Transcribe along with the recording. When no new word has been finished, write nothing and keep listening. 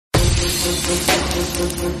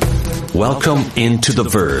Welcome into The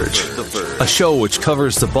Verge, a show which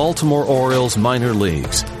covers the Baltimore Orioles minor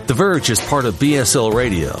leagues. The Verge is part of BSL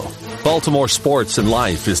Radio. Baltimore Sports and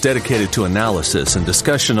Life is dedicated to analysis and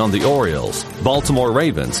discussion on the Orioles, Baltimore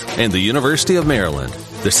Ravens, and the University of Maryland.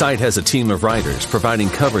 The site has a team of writers providing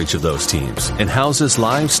coverage of those teams and houses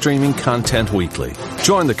live streaming content weekly.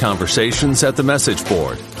 Join the conversations at the message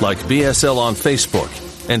board, like BSL on Facebook,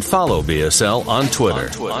 and follow BSL on Twitter.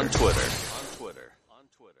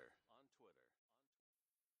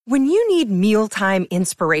 When you need mealtime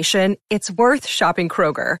inspiration, it's worth shopping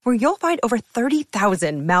Kroger, where you'll find over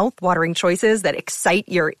 30,000 mouth-watering choices that excite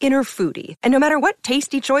your inner foodie. And no matter what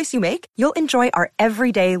tasty choice you make, you'll enjoy our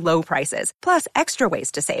everyday low prices, plus extra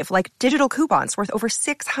ways to save, like digital coupons worth over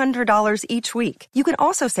 $600 each week. You can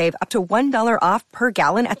also save up to $1 off per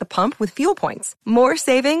gallon at the pump with fuel points. More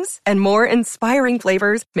savings and more inspiring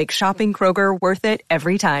flavors make shopping Kroger worth it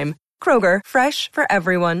every time. Kroger, fresh for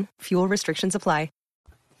everyone. Fuel restrictions apply.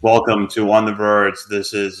 Welcome to On the Verge.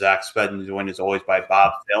 This is Zach Spedden, joined as always by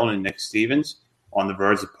Bob Phelan and Nick Stevens. On the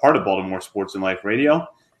Verge, a part of Baltimore Sports and Life Radio.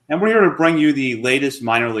 And we're here to bring you the latest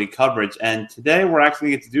minor league coverage. And today we're actually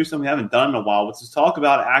going to get to do something we haven't done in a while, which is talk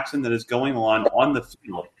about action that is going on the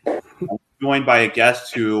field. I'm joined by a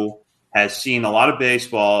guest who has seen a lot of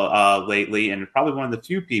baseball lately, and probably one of the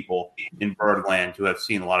few people in Birdland who have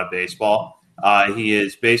seen a lot of baseball. He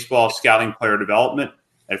is baseball scouting player development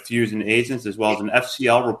at Fusion Agents, as well as an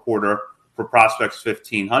FCL reporter for Prospects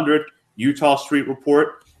 1500, Utah Street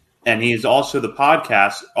Report, and he is also the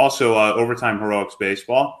podcast, Overtime Heroics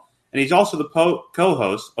Baseball, and he's also the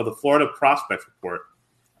co-host of the Florida Prospects Report.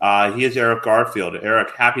 He is Eric Garfield.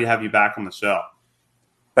 Eric, happy to have you back on the show.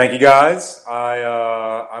 Thank you, guys.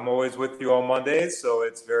 I'm always with you on Mondays, so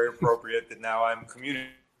it's very appropriate that now I'm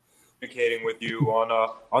communicating with you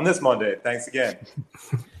on this Monday. Thanks again.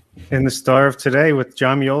 And the star of today with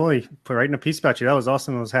John Mioli writing a piece about you. That was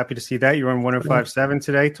awesome. I was happy to see that. You were on 105.7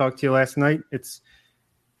 today. Talked to you last night. It's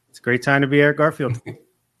a great time to be Eric Garfield.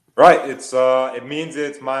 Right. It means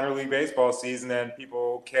it's minor league baseball season and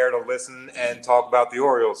people care to listen and talk about the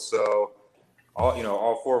Orioles. So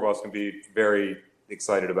all four of us can be very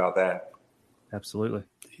excited about that. Absolutely.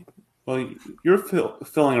 Well, you're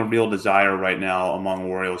feeling a real desire right now among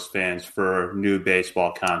Orioles fans for new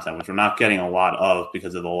baseball content, which we're not getting a lot of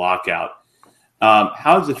because of the lockout.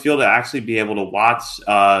 How does it feel to actually be able to watch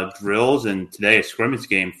drills and today a scrimmage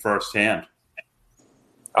game firsthand?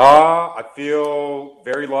 I feel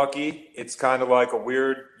very lucky. It's kind of like a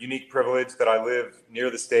weird, unique privilege that I live near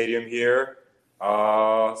the stadium here.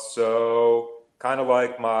 So kind of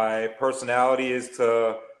like my personality is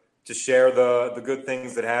to share the good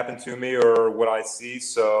things that happen to me or what I see.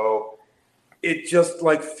 So it just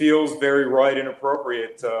feels very right and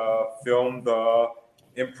appropriate to film the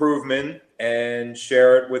improvement and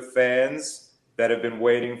share it with fans that have been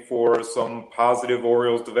waiting for some positive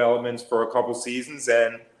Orioles developments for a couple seasons.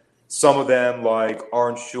 And some of them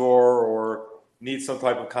aren't sure or need some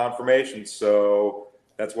type of confirmation. So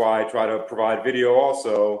that's why I try to provide video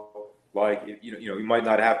also. You might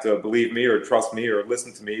not have to believe me or trust me or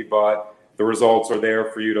listen to me, but the results are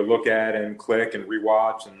there for you to look at and click and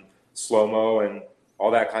rewatch and slow-mo and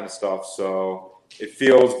all that kind of stuff. So it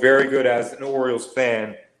feels very good as an Orioles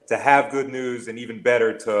fan to have good news and even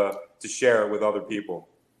better to share it with other people.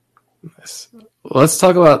 Yes. Let's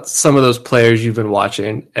talk about some of those players you've been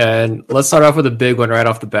watching. And let's start off with a big one right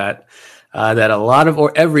off the bat that a lot of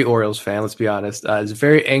every Orioles fan, let's be honest, is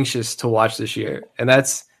very anxious to watch this year. And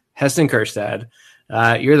that's Heston Kjerstad.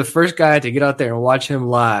 You're the first guy to get out there and watch him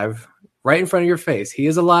live right in front of your face. He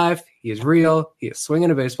is alive. He is real. He is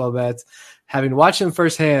swinging a baseball bat. Having watched him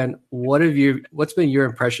firsthand, what's been your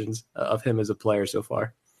impressions of him as a player so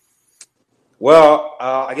far? Well,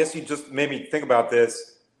 I guess you just made me think about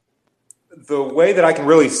this. The way that I can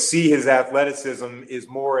really see his athleticism is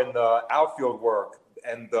more in the outfield work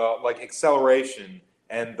and the acceleration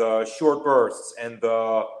and the short bursts and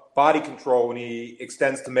the body control when he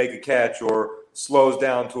extends to make a catch or slows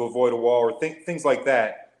down to avoid a wall or things like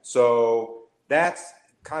that. So that's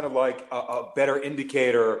kind of like a better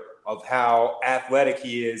indicator of how athletic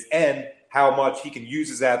he is and how much he can use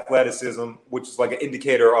his athleticism, which is like an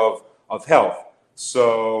indicator of health.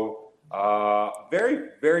 So very,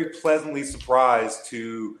 very pleasantly surprised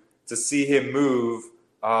to see him move.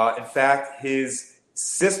 In fact, his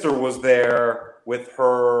sister was there with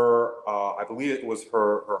her, I believe it was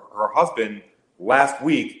her husband last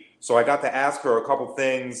week. So I got to ask her a couple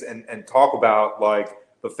things and talk about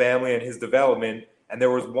the family and his development. And there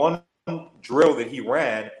was one drill that he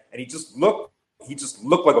ran and he just looked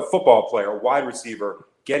like a football player, a wide receiver,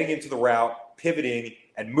 getting into the route, pivoting,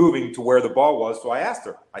 and moving to where the ball was. So I asked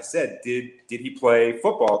her, I said, did he play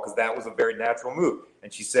football? Because that was a very natural move.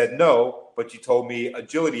 And she said no, but she told me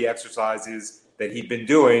agility exercises that he'd been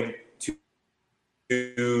doing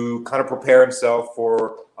to kind of prepare himself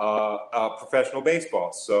for professional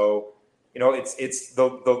baseball. So, it's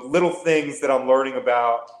the little things that I'm learning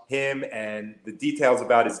about him and the details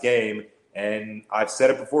about his game. And I've said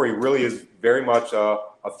it before, he really is very much a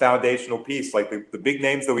foundational piece. Like the big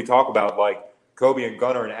names that we talk about, like Kobe and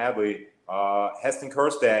Gunnar and Adley, Heston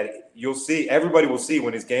Kjerstad, everybody will see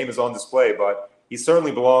when his game is on display, but he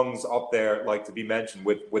certainly belongs up there, like to be mentioned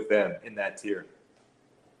with them in that tier.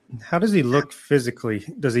 How does he look physically?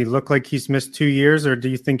 Does he look like he's missed 2 years, or do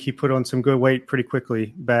you think he put on some good weight pretty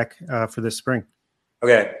quickly back for this spring?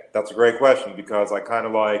 Okay, that's a great question because I kind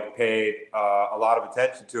of paid a lot of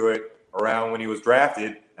attention to it around when he was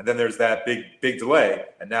drafted, and then there's that big delay,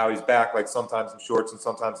 and now he's back sometimes in shorts and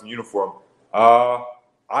sometimes in uniform. I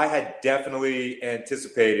had definitely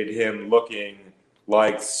anticipated him looking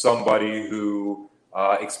like somebody who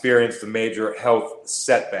experienced a major health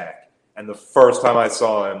setback. And the first time I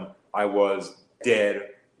saw him, I was dead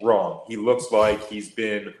wrong. He looks like he's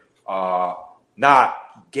been not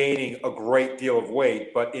gaining a great deal of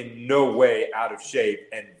weight, but in no way out of shape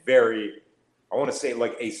and very, I want to say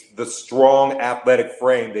the strong athletic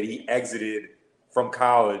frame that he exited from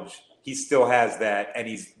college. He still has that, and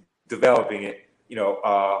he's developing it.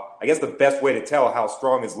 I guess the best way to tell how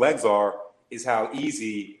strong his legs are is how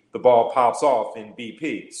easy the ball pops off in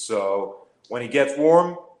BP. So when he gets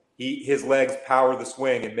warm, his legs power the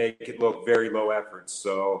swing and make it look very low effort.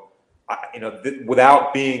 So,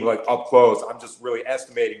 without being up close, I'm just really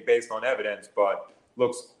estimating based on evidence, but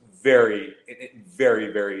looks very,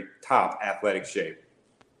 very, very top athletic shape.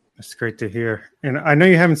 That's great to hear. And I know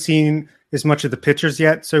you haven't seen as much of the pitchers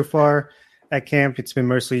yet so far at camp. It's been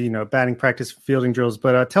mostly, batting practice, fielding drills.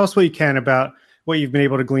 But tell us what you can about what you've been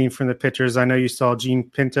able to glean from the pitchers. I know you saw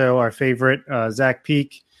Gene Pinto, our favorite, Zach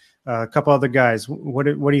Peak, a couple other guys. What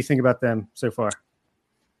do you think about them so far?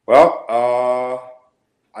 Well,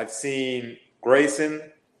 I've seen Grayson.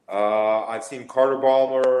 I've seen Carter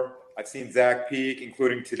Ballmer. I've seen Zach Peak,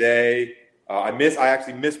 including today. I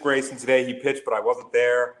actually missed Grayson today. He pitched, but I wasn't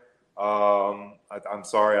there. I'm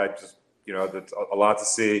sorry. I just, that's a lot to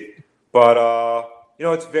see. But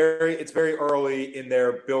it's very early in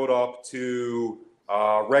their build up to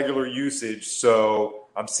regular usage. So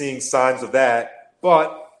I'm seeing signs of that.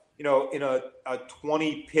 But in a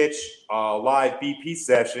 20 pitch live BP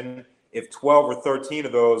session, if 12 or 13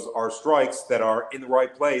 of those are strikes that are in the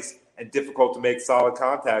right place and difficult to make solid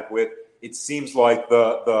contact with, it seems like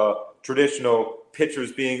the traditional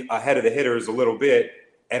pitchers being ahead of the hitters a little bit.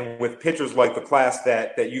 And with pitchers like the class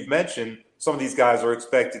that you've mentioned, some of these guys are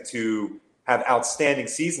expected to have outstanding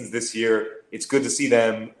seasons this year. It's good to see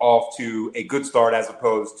them off to a good start as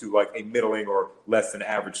opposed to a middling or less than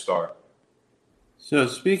average start. So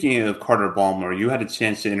speaking of Carter Ballmer, you had a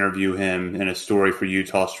chance to interview him in a story for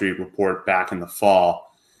Utah Street Report back in the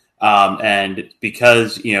fall. And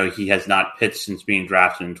because, he has not pitched since being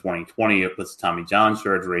drafted in 2020 with Tommy John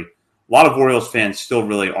surgery, a lot of Orioles fans still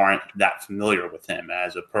really aren't that familiar with him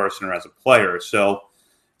as a person or as a player. So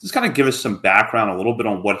just kind of give us some background, a little bit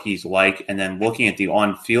on what he's like. And then looking at the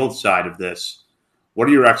on-field side of this, what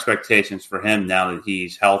are your expectations for him now that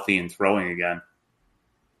he's healthy and throwing again?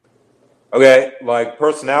 Okay,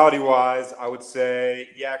 personality-wise, I would say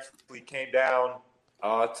he actually came down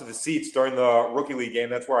to the seats during the Rookie League game.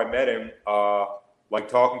 That's where I met him,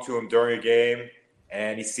 talking to him during a game.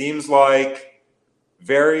 And he seems like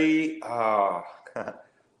very,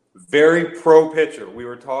 very pro pitcher. We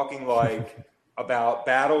were talking about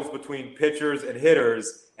battles between pitchers and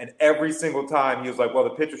hitters, and every single time he was like, well,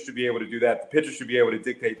 the pitcher should be able to do that. The pitcher should be able to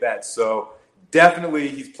dictate that. So definitely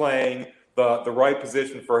he's playing the right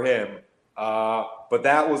position for him. But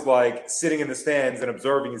that was sitting in the stands and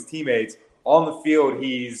observing his teammates. On the field,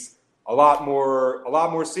 he's a lot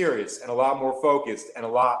more serious and a lot more focused and a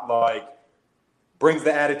lot brings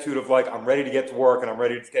the attitude of I'm ready to get to work and I'm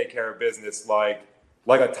ready to take care of business, like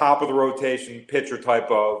a top of the rotation pitcher type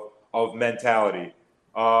of mentality.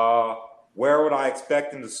 Where would I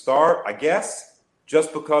expect him to start? I guess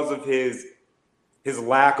just because of his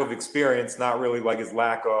lack of experience, not really his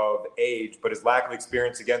lack of age, but his lack of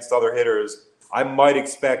experience against other hitters, I might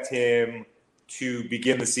expect him to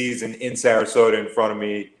begin the season in Sarasota in front of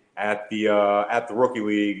me at the Rookie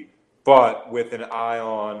League, but with an eye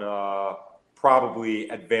on probably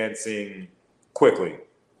advancing quickly.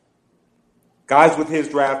 Guys with his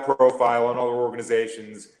draft profile on other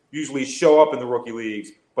organizations usually show up in the Rookie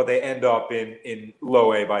Leagues, but they end up in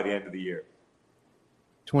low A by the end of the year.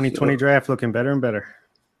 2020 draft looking better and better.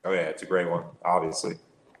 Oh, yeah, it's a great one, obviously.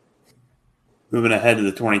 Moving ahead to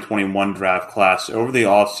the 2021 draft class, over the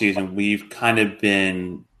offseason, we've kind of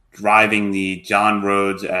been driving the John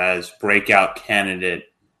Rhodes as breakout candidate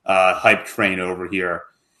hype train over here.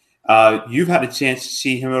 You've had a chance to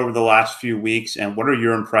see him over the last few weeks, and what are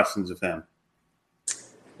your impressions of him?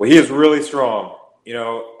 Well, he is really strong.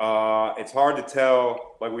 It's hard to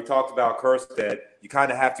tell. Like we talked about Kerstead, you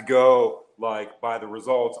kind of have to go by the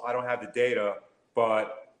results. I don't have the data,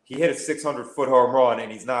 but he hit a 600-foot home run,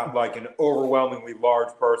 and he's not like an overwhelmingly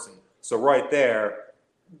large person. So right there,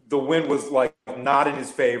 the wind was not in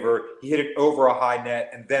his favor. He hit it over a high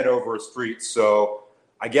net and then over a street. So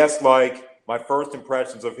I guess my first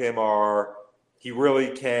impressions of him are he really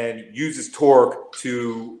can use his torque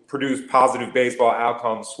to produce positive baseball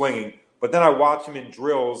outcomes swinging. But then I watch him in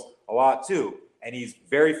drills a lot too. And he's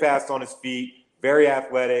very fast on his feet, very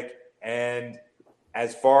athletic. And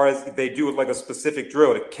as far as if they do it like a specific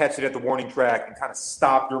drill to catch it at the warning track and kind of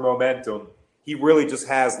stop your momentum, he really just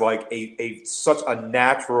has such a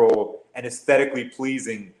natural and aesthetically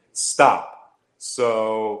pleasing stop.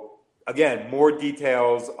 So again, more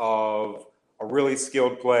details of a really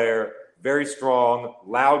skilled player, very strong,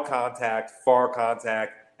 loud contact, far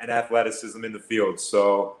contact, and athleticism in the field.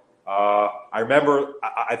 So I remember,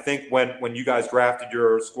 I think when you guys drafted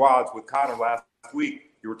your squads with Connor last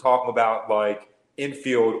week, you were talking about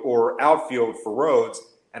infield or outfield for Rhodes,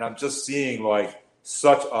 and I'm just seeing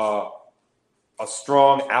such a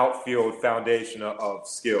strong outfield foundation of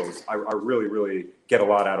skills. I really, really get a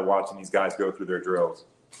lot out of watching these guys go through their drills.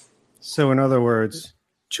 So in other words,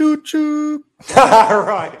 choo-choo.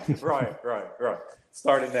 Right.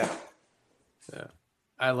 Starting now. Yeah,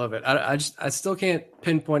 I love it. I still can't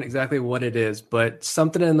pinpoint exactly what it is, but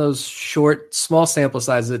something in those short, small sample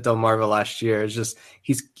sizes at Delmarva last year is just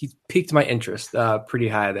he's piqued my interest pretty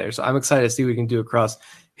high there. So I'm excited to see what we can do across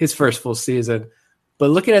his first full season. But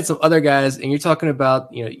looking at some other guys, and you're talking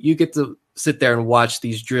about, you get to sit there and watch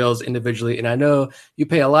these drills individually, and I know you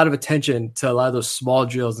pay a lot of attention to a lot of those small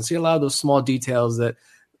drills and see a lot of those small details that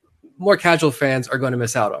more casual fans are going to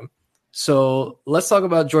miss out on. So let's talk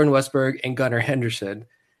about Jordan Westburg and Gunnar Henderson.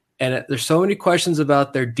 And there's so many questions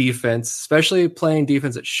about their defense, especially playing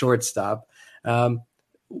defense at shortstop.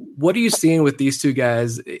 What are you seeing with these two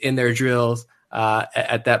guys in their drills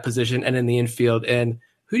at that position and in the infield? And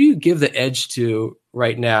who do you give the edge to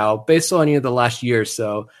right now based on the last year or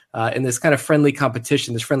so in this kind of friendly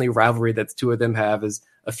competition, this friendly rivalry that the two of them have as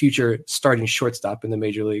a future starting shortstop in the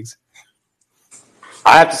major leagues?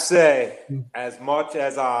 I have to say, as much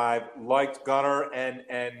as I've liked Gunnar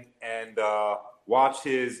and watched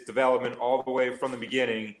his development all the way from the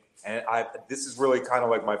beginning, and this is really kind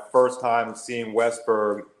of my first time seeing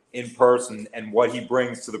Westburg in person and what he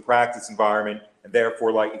brings to the practice environment and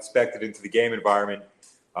therefore expected into the game environment.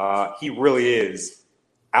 He really is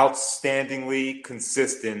outstandingly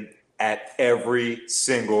consistent at every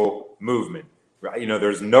single movement. Right?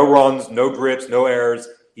 There's no runs, no drips, no errors.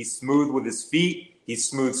 He's smooth with his feet. He's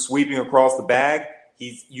smooth sweeping across the bag.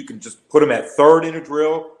 You can just put him at third in a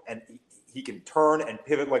drill, and he can turn and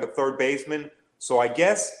pivot like a third baseman. So I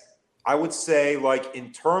guess I would say,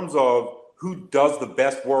 in terms of who does the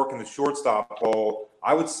best work in the shortstop hole,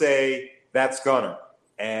 I would say that's Gunnar.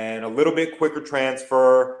 And a little bit quicker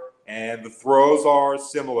transfer, and the throws are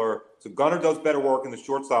similar. So Gunnar does better work in the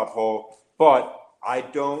shortstop hole, but I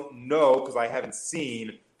don't know, because I haven't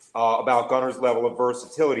seen about Gunnar's level of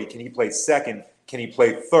versatility. Can he play second? Can he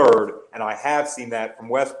play third? And I have seen that from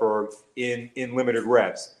Westburg in limited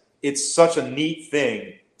reps. It's such a neat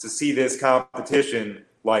thing to see this competition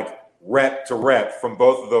rep to rep from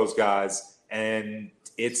both of those guys. And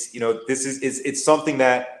it's, it's something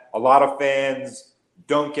that a lot of fans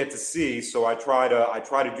don't get to see. So I try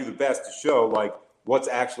to do the best to show what's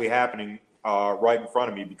actually happening right in front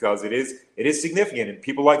of me, because it is significant, and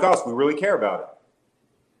people like us, we really care about it.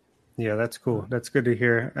 Yeah, that's cool. That's good to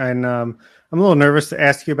hear. And I'm a little nervous to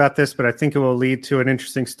ask you about this, but I think it will lead to an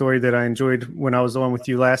interesting story that I enjoyed when I was on with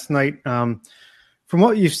you last night. From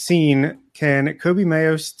what you've seen, can Kobe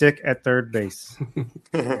Mayo stick at third base?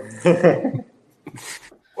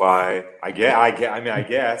 Why? I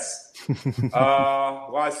guess.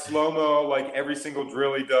 Why slow-mo every single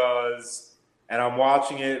drill he does, and I'm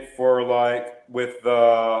watching it for with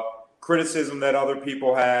the criticism that other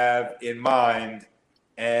people have in mind.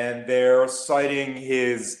 And they're citing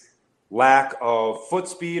his lack of foot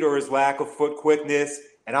speed or his lack of foot quickness.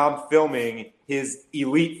 And I'm filming his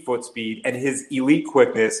elite foot speed and his elite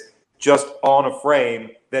quickness just on a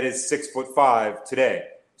frame that is 6'5" today.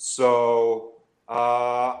 So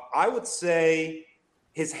I would say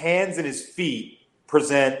his hands and his feet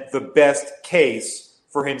present the best case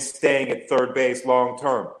for him staying at third base long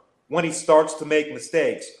term. When he starts to make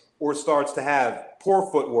mistakes or starts to have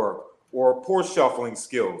poor footwork or poor shuffling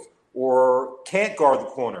skills or can't guard the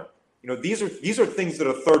corner, these are things that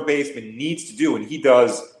a third baseman needs to do, and he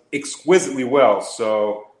does exquisitely well.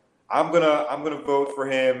 So I'm gonna vote for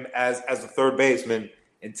him as a third baseman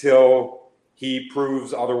until he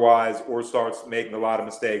proves otherwise or starts making a lot of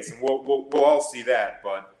mistakes, and we'll all see that.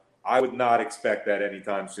 But I would not expect that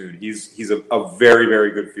anytime soon. He's a very,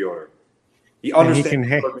 very good fielder. He understands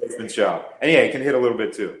the third baseman's job, and he can hit a little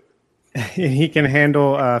bit too. And he can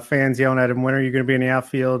handle fans yelling at him, "When are you going to be in the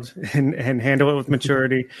outfield?" and handle it with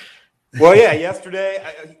maturity. Well, yeah, yesterday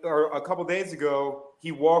or a couple days ago,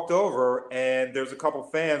 he walked over, and there's a couple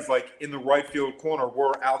fans like in the right field corner.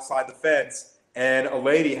 We're outside the fence. And a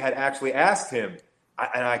lady had actually asked him,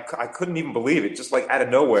 and I couldn't even believe it, just like out of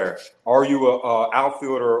nowhere, are you a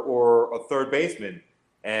outfielder or a third baseman?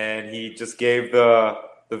 And he just gave the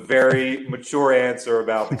very mature answer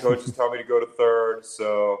about the coaches tell me to go to third,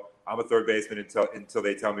 so I'm a third baseman until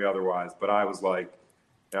they tell me otherwise. But I was like,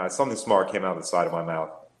 something smart came out of the side of my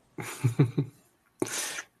mouth.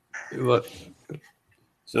 Look.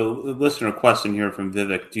 So, listener question here from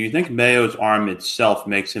Vivek. Do you think Mayo's arm itself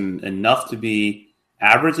makes him enough to be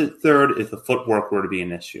average at third if the footwork were to be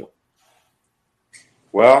an issue?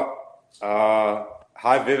 Well, hi,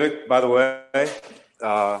 Vivek, by the way.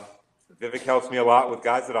 Vivek helps me a lot with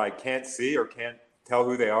guys that I can't see or can't tell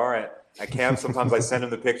who they are at camp. Sometimes I send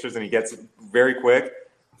him the pictures and he gets it very quick.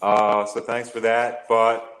 So thanks for that.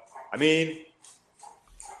 But,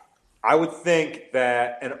 I would think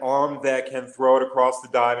that an arm that can throw it across the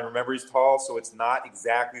diamond, remember he's tall, so it's not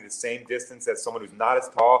exactly the same distance as someone who's not as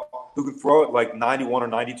tall, who can throw it like 91 or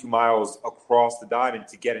 92 miles across the diamond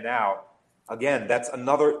to get an out. Again, that's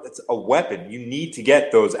a weapon. You need to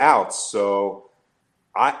get those outs. So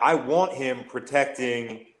I want him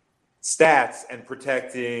protecting stats and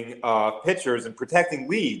protecting pitchers and protecting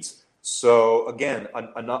leads. So, again,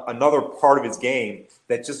 another part of his game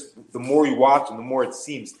that just the more you watch him, the more it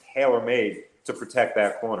seems tailor-made to protect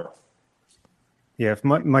that corner. Yeah, if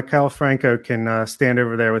Maikel Franco can stand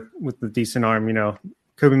over there with the decent arm,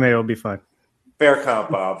 Coby Mayo will be fine. Fair comp,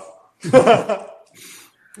 Bob.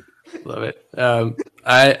 Love it.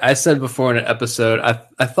 I said before in an episode,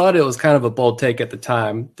 I thought it was kind of a bold take at the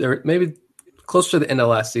time. There maybe closer to the end of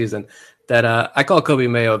last season. That I call Coby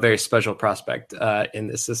Mayo a very special prospect in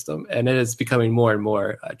this system, and it is becoming more and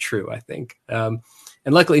more true, I think.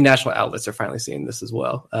 And luckily, national outlets are finally seeing this as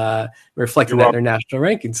well, reflecting that in their national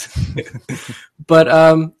rankings. But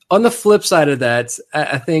on the flip side of that,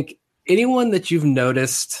 I think anyone that you've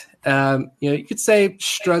noticed, you could say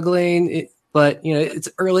struggling, but it's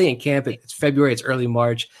early in camp. It's February. It's early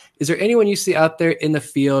March. Is there anyone you see out there in the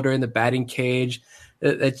field or in the batting cage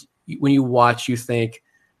that when you watch, you think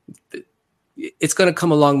it's going to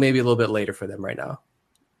come along maybe a little bit later for them right now?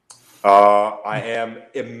 I am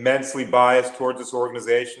immensely biased towards this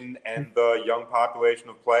organization and the young population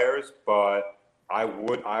of players, but I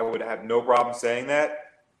would have no problem saying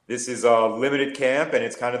that. This is a limited camp, and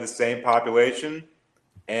it's kind of the same population.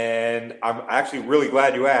 And I'm actually really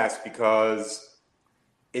glad you asked, because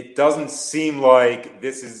it doesn't seem like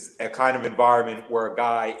this is a kind of environment where a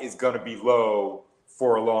guy is going to be low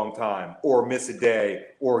for a long time or miss a day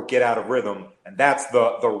or get out of rhythm. And that's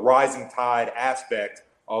the rising tide aspect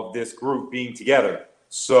of this group being together.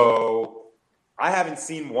 So I haven't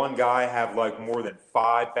seen one guy have like more than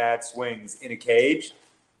 5 bad swings in a cage,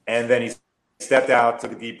 and then he stepped out,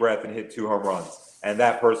 took a deep breath, and hit 2 home runs. And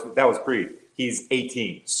that was Creed. He's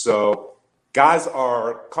 18. So guys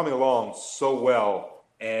are coming along so well.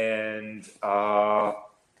 And man,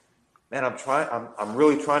 I'm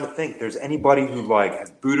really trying to think. There's anybody who like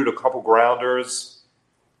has booted a couple grounders.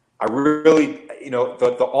 I really,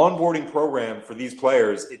 the onboarding program for these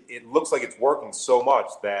players, it looks like it's working so much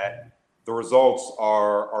that the results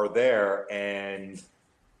are there, and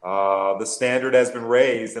the standard has been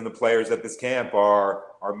raised, and the players at this camp are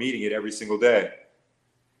meeting it every single day.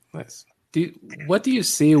 Nice. What do you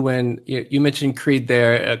see when you mentioned Creed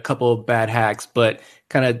there, a couple of bad hacks, but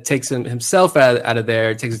kind of takes himself out of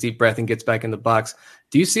there, takes a deep breath and gets back in the box?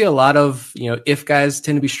 Do you see a lot of, if guys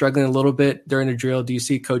tend to be struggling a little bit during the drill, do you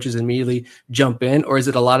see coaches immediately jump in? Or is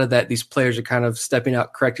it a lot of that these players are kind of stepping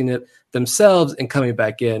out, correcting it themselves and coming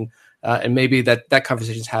back in? And maybe that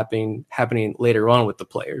conversation is happening later on with the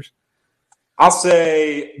players? I'll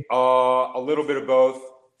say a little bit of both.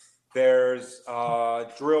 There's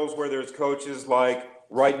drills where there's coaches like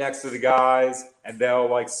right next to the guys, and they'll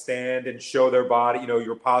like stand and show their body.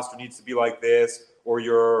 Your posture needs to be like this, or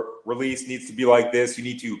your release needs to be like this. You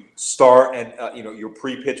need to start and, your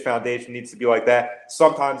pre-pitch foundation needs to be like that.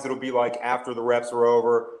 Sometimes it'll be like after the reps are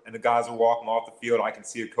over and the guys are walking off the field, I can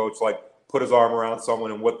see a coach like put his arm around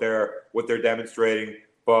someone and what they're demonstrating.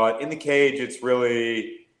 But in the cage, it's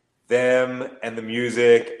really them and the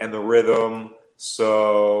music and the rhythm.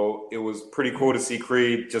 So it was pretty cool to see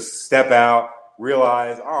Creed just step out,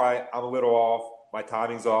 realize, all right, I'm a little off. My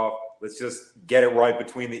timing's off. Let's just get it right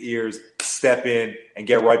between the ears, step in, and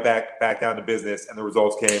get right back down to business. And the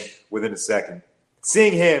results came within a second.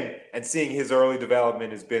 Seeing him and seeing his early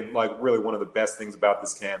development has been like really one of the best things about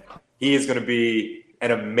this camp. He is going to be an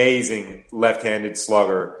amazing left-handed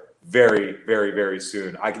slugger very, very, very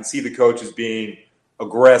soon. I can see the coaches being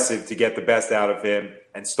aggressive to get the best out of him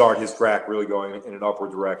and start his track really going in an upward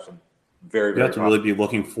direction. Very, very. You have to really be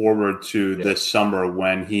looking forward to this summer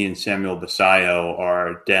when he and Samuel Basayo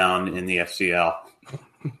are down in the FCL.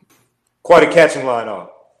 Quite a catching lineup.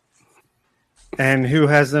 And who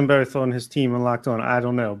has them both on his team and locked on? I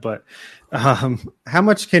don't know. But how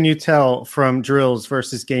much can you tell from drills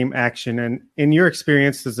versus game action? And in your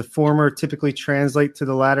experience, does the former typically translate to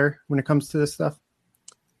the latter when it comes to this stuff?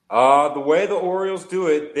 The way the Orioles do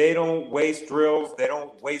it, they don't waste drills. They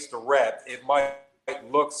don't waste a rep. It might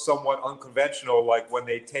look somewhat unconventional, like when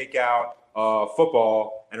they take out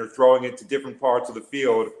football and are throwing it to different parts of the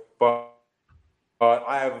field. But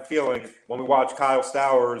I have a feeling when we watch Kyle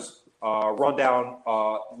Stowers run down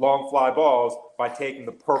long fly balls by taking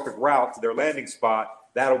the perfect route to their landing spot,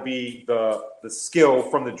 that'll be the skill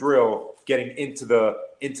from the drill getting into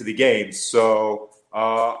the game. So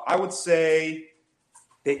I would say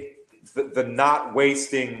the not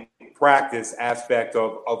wasting practice aspect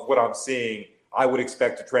of what I'm seeing, I would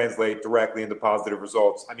expect to translate directly into positive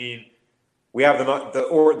results. I mean, they have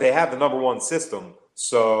the number one system,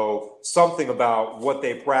 so something about what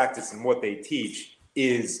they practice and what they teach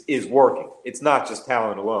is working. It's not just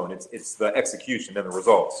talent alone; it's the execution and the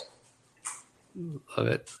results. Love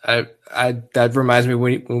it. That reminds me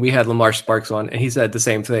when we had Lamar Sparks on, and he said the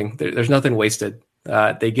same thing. There's nothing wasted.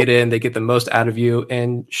 They get in, they get the most out of you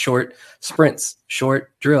in short sprints,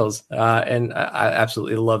 short drills, and I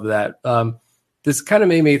absolutely love that. This kind of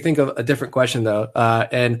made me think of a different question, though,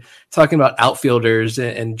 and talking about outfielders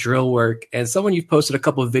and drill work, and someone you've posted a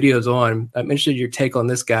couple of videos on. I'm interested in your take on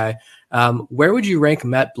this guy. Where would you rank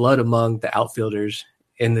Matt Blood among the outfielders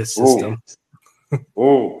in this system?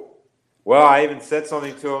 Ooh. Well, I even said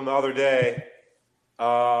something to him the other day.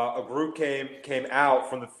 A group came out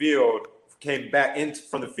from the field, came back in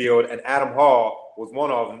from the field, and Adam Hall was one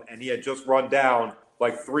of them, and he had just run down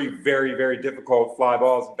like 3 very, very difficult fly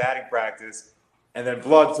balls in batting practice. And then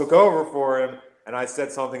Blood took over for him, and I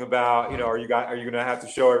said something about, are you going to have to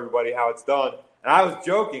show everybody how it's done? And I was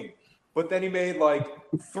joking, but then he made like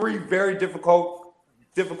 3 very difficult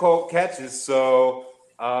catches. So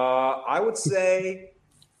I would say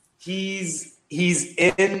he's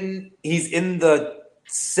in the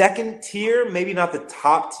second tier, maybe not the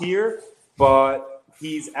top tier, but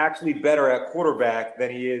he's actually better at quarterback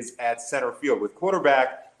than he is at center field. With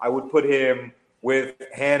quarterback, I would put him with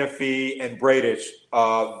Hannafy and Bradish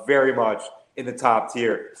very much in the top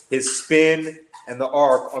tier. His spin and the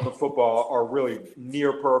arc on the football are really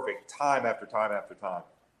near perfect time after time after time.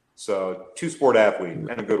 So 2-sport athlete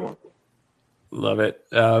and a good one. Love it.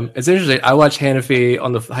 It's interesting. I watched Hannafy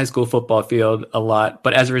on the high school football field a lot,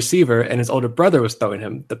 but as a receiver, and his older brother was throwing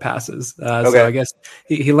him the passes. So I guess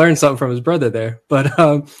he learned something from his brother there. But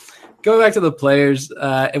going back to the players,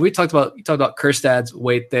 and you talked about Kjerstad's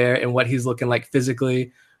weight there and what he's looking like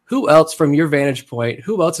physically. Who else, from your vantage point,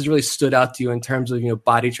 who else has really stood out to you in terms of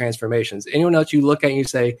body transformations? Anyone else you look at and you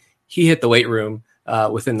say he hit the weight room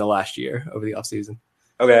within the last year over the offseason?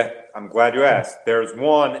 Okay, I'm glad you asked. There's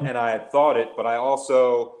one, and I had thought it, but I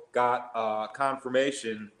also got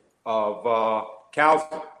confirmation of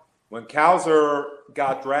Cowser. When Cowser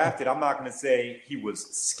got drafted, I'm not going to say he was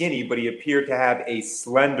skinny, but he appeared to have a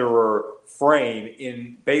slenderer frame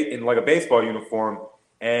in like a baseball uniform,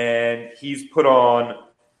 and he's put on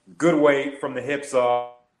good weight from the hips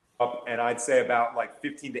up, and I'd say about like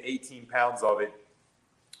 15 to 18 pounds of it.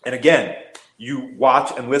 And again, you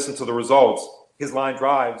watch and listen to the results. His line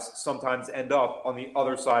drives sometimes end up on the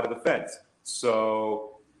other side of the fence.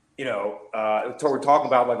 So, we're talking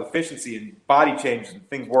about like efficiency and body changes and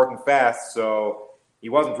things working fast. So he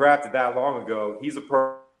wasn't drafted that long ago. He's a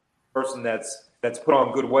person that's put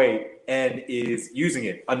on good weight and is using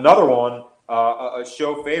it. Another one, a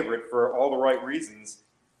show favorite for all the right reasons,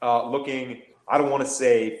 looking, I don't want to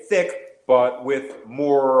say thick, but with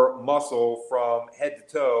more muscle from head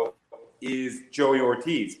to toe, is Joey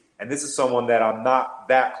Ortiz. And this is someone that I'm not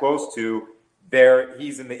that close to.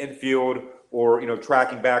 he's in the infield or,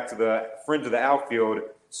 tracking back to the fringe of the outfield.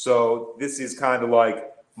 So this is kind of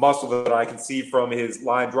like muscle that I can see from his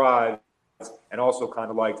line drive and also kind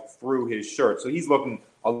of like through his shirt. So he's looking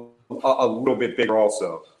a little bit bigger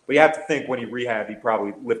also. But you have to think when he rehabbed, he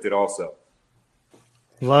probably lifted also.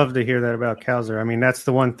 Love to hear that about Cowser. I mean, that's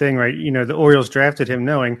the one thing, right? The Orioles drafted him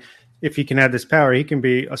knowing if he can have this power, he can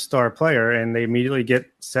be a star player, and they immediately get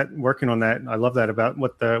set working on that. I love that about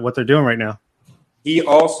what they're doing right now. He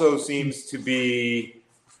also seems to be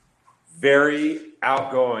very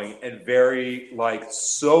outgoing and very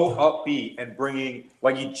so upbeat and bringing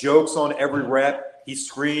he jokes on every rep. He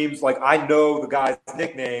screams I know the guys'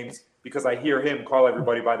 nicknames because I hear him call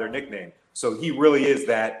everybody by their nickname. So he really is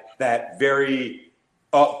that very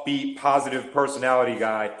upbeat, positive personality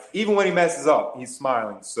guy. Even when he messes up, he's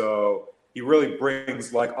smiling. So he really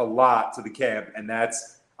brings a lot to the camp, and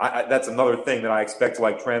that's another thing that I expect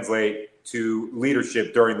to translate to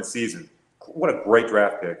leadership during the season. What a great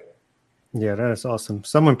draft pick. Yeah, that is awesome.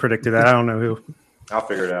 Someone predicted that. I don't know who. I'll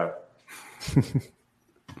figure it out.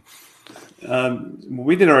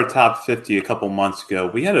 We did our top 50 a couple months ago.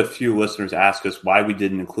 We had a few listeners ask us why we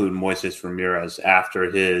didn't include Moises Ramirez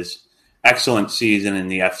after his excellent season in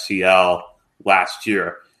the FCL last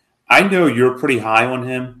year. I know you're pretty high on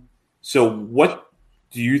him. So what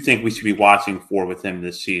do you think we should be watching for with him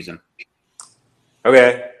this season?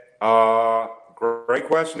 Okay. Great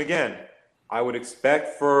question again. I would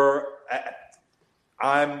expect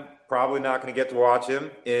I'm probably not going to get to watch him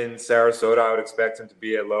in Sarasota. I would expect him to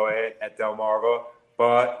be at Loe at Delmarva.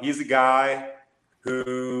 But he's a guy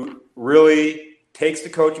who really takes to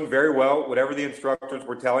coaching very well. Whatever the instructors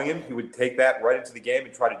were telling him, he would take that right into the game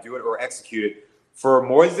and try to do it or execute it. For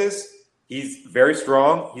Moises, he's very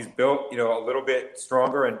strong. He's built, a little bit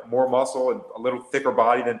stronger and more muscle and a little thicker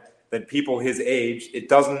body than people his age. It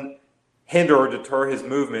doesn't hinder or deter his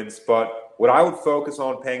movements, but what I would focus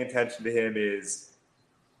on paying attention to him is,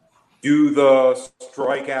 do the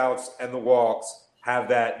strikeouts and the walks have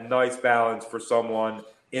that nice balance for someone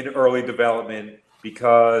in early development?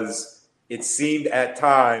 Because it seemed at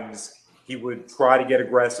times he would try to get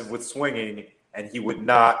aggressive with swinging and he would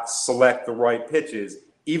not select the right pitches.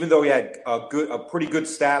 Even though he had a pretty good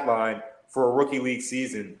stat line for a rookie league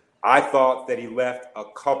season, I thought that he left a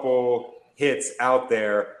couple hits out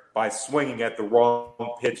there by swinging at the wrong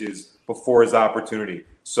pitches before his opportunity.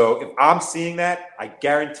 So if I'm seeing that, I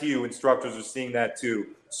guarantee you instructors are seeing that too.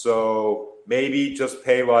 So maybe just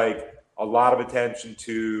pay a lot of attention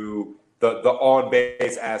to the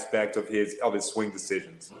on-base aspect of his swing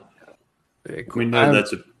decisions. We know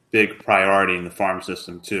that's a big priority in the farm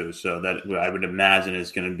system too. So that I would imagine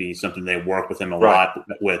is going to be something they work with him a lot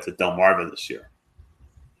with at Delmarva this year.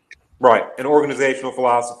 Right, an organizational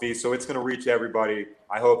philosophy. So it's going to reach everybody.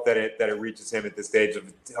 I hope that it reaches him at this stage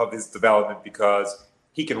of his development because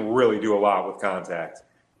he can really do a lot with contact.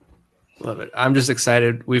 Love it. I'm just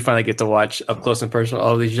excited. We finally get to watch up close and personal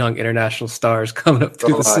all these young international stars coming up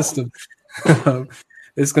through the system.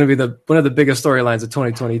 It's going to be one of the biggest storylines of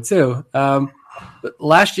 2022. But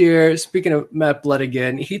last year, speaking of Matt Blood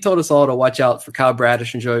again, he told us all to watch out for Kyle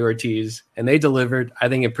Bradish and Joey Ortiz, and they delivered, I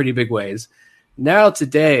think, in pretty big ways. Now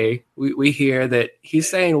today, we hear that he's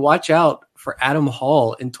saying watch out for Adam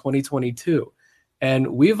Hall in 2022. And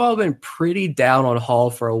we've all been pretty down on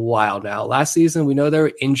Hall for a while now. Last season, we know there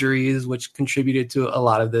were injuries, which contributed to a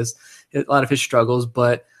lot of his struggles.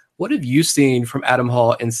 But what have you seen from Adam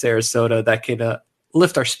Hall in Sarasota that can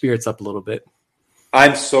lift our spirits up a little bit?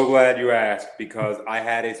 I'm so glad you asked because I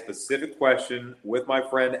had a specific question with my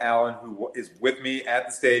friend Alan, who is with me at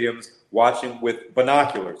the stadiums watching with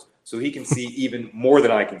binoculars, so he can see even more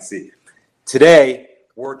than I can see. Today,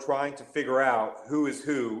 we're trying to figure out who is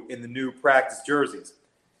who in the new practice jerseys.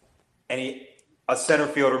 And a center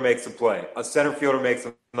fielder makes a play. A center fielder makes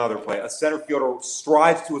another play. A center fielder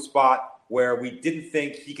strides to a spot where we didn't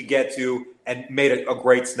think he could get to and made a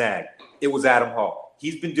great snag. It was Adam Hall.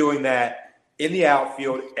 He's been doing that in the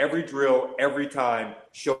outfield every drill, every time,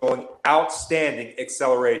 showing outstanding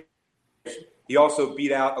acceleration. He also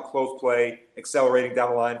beat out a close play, accelerating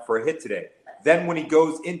down the line for a hit today. Then when he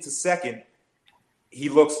goes into second, he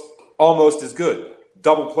looks almost as good.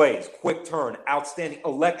 Double plays, quick turn, outstanding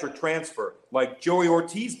electric transfer, like Joey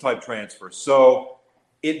Ortiz type transfer. So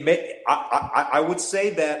I would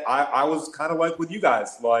say that I was kind of like with you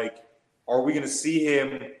guys, are we going to see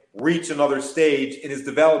him reach another stage in his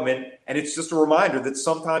development? And it's just a reminder that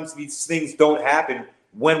sometimes these things don't happen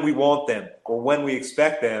when we want them or when we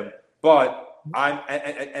expect them. But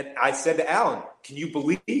I said to Alan, can you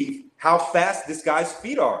believe how fast this guy's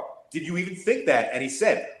feet are? Did you even think that? And he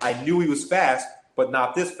said, I knew he was fast, but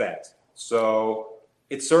not this fast. So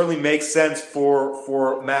it certainly makes sense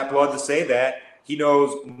for Matt Blood to say that. He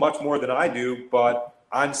knows much more than I do, but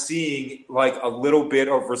I'm seeing like a little bit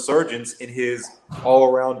of resurgence in his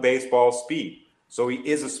all-around baseball speed. So he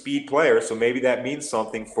is a speed player. So maybe that means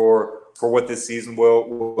something for what this season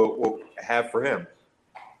will have for him.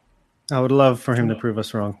 I would love for him to prove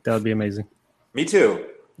us wrong. That would be amazing. Me too.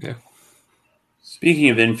 Yeah. Speaking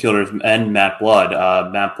of infielders and Matt Blood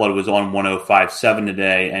was on 105.7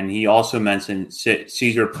 today, and he also mentioned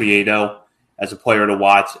Cesar Prieto as a player to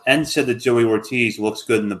watch and said that Joey Ortiz looks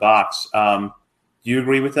good in the box. Do you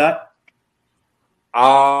agree with that?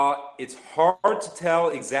 It's hard to tell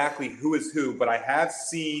exactly who is who, but I have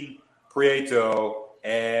seen Prieto,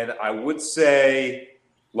 and I would say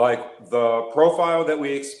like the profile that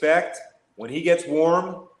we expect when he gets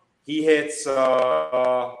warm, he hits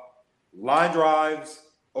line drives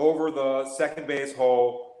over the second base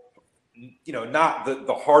hole, not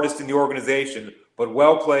the hardest in the organization, but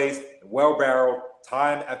well-placed, well-barreled,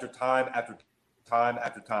 time after time after time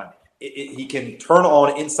after time. He can turn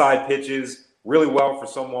on inside pitches really well for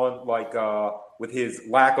someone like with his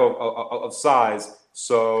lack of size.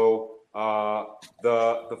 So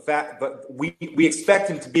the fact that we expect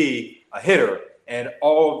him to be a hitter, and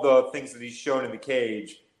all of the things that he's shown in the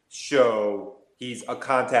cage show he's a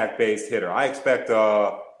contact-based hitter. I expect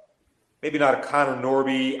maybe not a Connor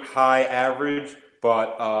Norby high average,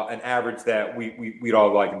 but an average that we'd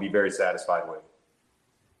all like and be very satisfied with.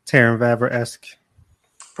 Terrin Vavra-esque.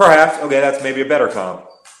 Perhaps. Okay, that's maybe a better comp.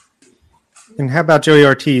 And how about Joey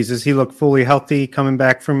Ortiz? Does he look fully healthy coming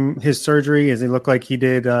back from his surgery? Does he look like he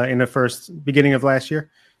did in the beginning of last year?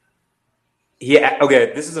 Yeah.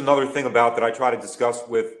 Okay, this is another thing that I try to discuss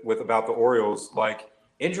with about the Orioles. Like,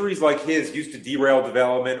 injuries like his used to derail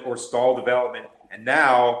development or stall development. And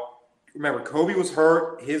now, remember, Kobe was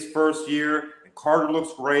hurt his first year, and Carter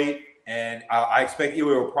looks great, and I expect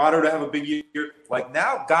Elio Prado to have a big year. Like,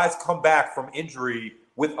 now guys come back from injury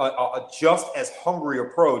with a just as hungry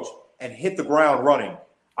approach and hit the ground running.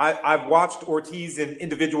 I've watched Ortiz in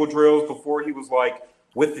individual drills before he was, like,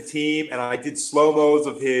 with the team, and I did slow-mos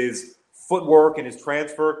of his footwork and his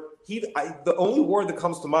transfer. The only word that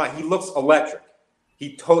comes to mind, he looks electric.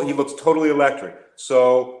 He looks totally electric.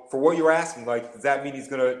 So for what you're asking, like, does that mean he's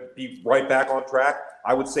going to be right back on track?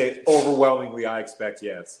 I would say overwhelmingly I expect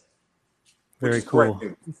yes. Very cool.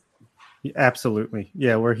 Absolutely.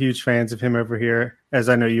 Yeah, we're huge fans of him over here, as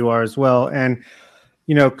I know you are as well. And,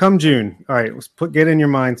 come June, all right, let's get in your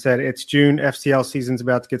mindset. It's June. FCL season's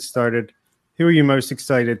about to get started. Who are you most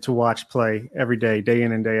excited to watch play every day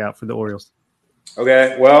in and day out for the Orioles?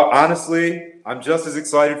 Okay, well, honestly, I'm just as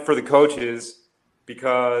excited for the coaches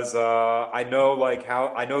because I know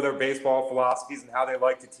their baseball philosophies and how they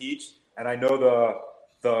like to teach, and I know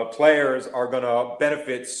the players are going to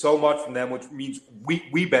benefit so much from them, which means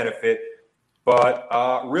we benefit. But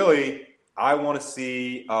really, I want to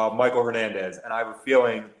see Michael Hernandez, and I have a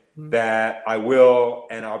feeling that I will,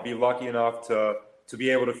 and I'll be lucky enough to be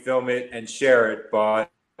able to film it and share it. But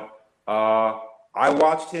I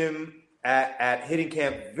watched him at hitting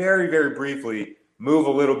camp very, very briefly, move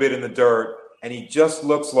a little bit in the dirt. And he just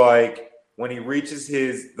looks like when he reaches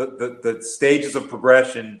the stages of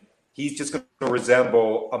progression, he's just going to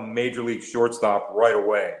resemble a major league shortstop right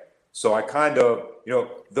away. So I kind of,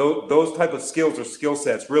 those type of skills or skill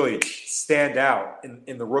sets really stand out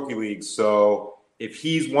in the rookie league. So if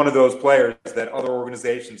he's one of those players that other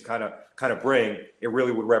organizations kind of bring, it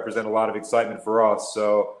really would represent a lot of excitement for us.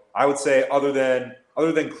 So I would say other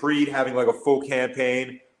than Creed having like a full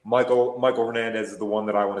campaign, Michael Hernandez is the one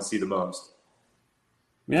that I want to see the most.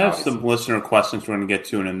 We have some listener questions we're going to get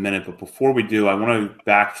to in a minute, but before we do, I want to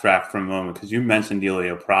backtrack for a moment because you mentioned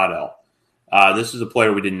Elio Prado. This is a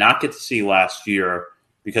player we did not get to see last year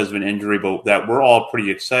because of an injury, but that we're all pretty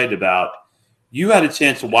excited about. You had a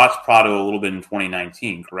chance to watch Prado a little bit in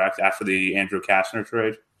 2019, correct? After the Andrew Kastner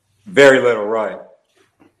trade? Very little, right.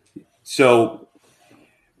 So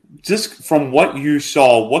just from what you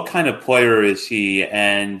saw, what kind of player is he?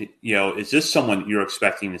 And, is this someone you're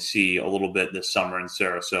expecting to see a little bit this summer in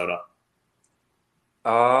Sarasota?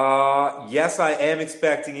 Yes, I am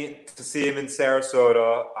expecting to see him in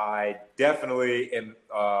Sarasota. I definitely am,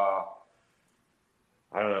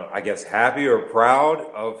 happy or proud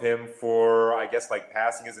of him for,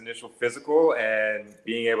 passing his initial physical and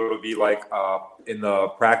being able to be, in the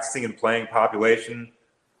practicing and playing population.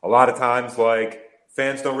 A lot of times,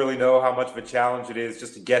 fans don't really know how much of a challenge it is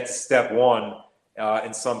just to get to step one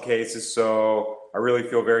in some cases. So I really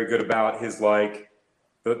feel very good about his, the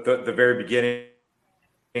very beginning.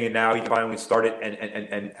 And now he finally started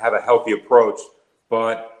and have a healthy approach.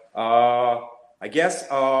 But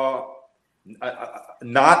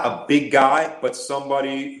not a big guy, but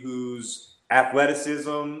somebody whose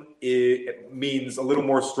athleticism means a little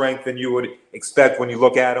more strength than you would expect when you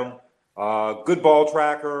look at him. Good ball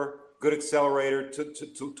tracker, good accelerator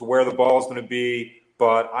to where the ball is going to be.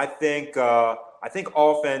 But I think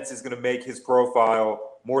offense is going to make his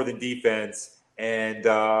profile more than defense. And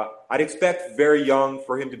I'd expect very young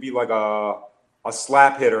for him to be like a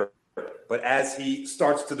slap hitter. But as he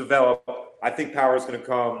starts to develop, I think power is going to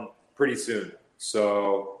come pretty soon.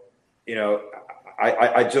 So,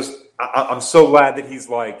 I'm so glad that he's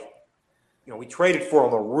like, we traded for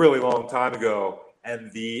him a really long time ago.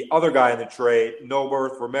 And the other guy in the trade,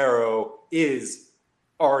 Norbert Romero, is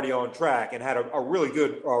already on track and had a really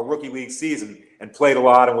good rookie league season and played a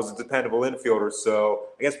lot and was a dependable infielder. So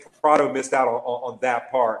I guess Prado missed out on that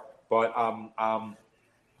part, but I'm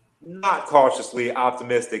not cautiously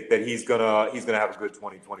optimistic that he's gonna have a good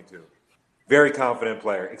 2022. Very confident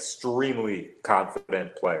player, extremely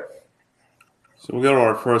confident player. So we'll go to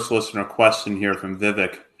our first listener question here from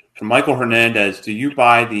Vivek. From Michael Hernandez, do you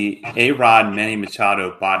buy the A-Rod Manny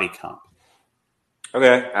Machado body comp?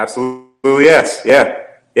 Okay, absolutely yes.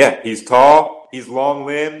 Yeah, he's tall, he's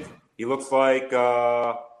long-limbed. He looks like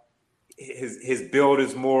his build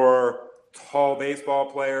is more tall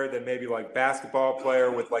baseball player than maybe like basketball player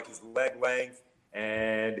with like his leg length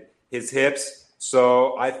and his hips.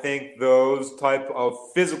 So I think those type of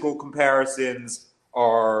physical comparisons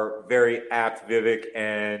are very apt, Vivek.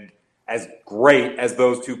 And as great as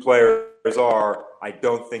those two players are, I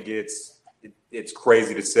don't think it's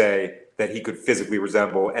crazy to say that he could physically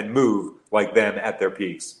resemble and move like them at their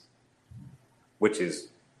peaks, which is,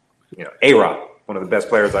 A-Rod, one of the best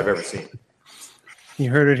players I've ever seen. You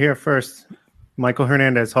heard it here first. Michael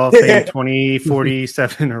Hernandez, Hall of Fame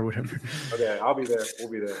 2047 or whatever. Okay, I'll be there. We'll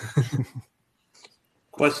be there.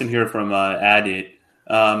 Question here from Adit.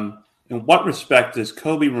 In what respect does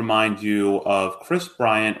Kobe remind you of Chris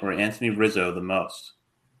Bryant or Anthony Rizzo the most?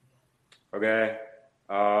 Okay.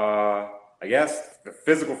 I guess the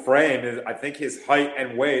physical frame is, I think his height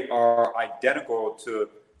and weight are identical to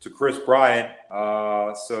Chris Bryant.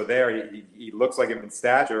 So there, he looks like him in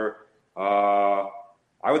stature.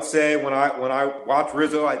 I would say when I watch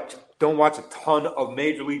Rizzo, I don't watch a ton of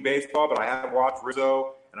Major League Baseball, but I have watched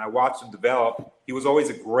Rizzo and I watched him develop. He was always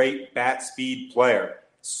a great bat speed player.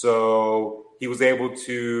 So he was able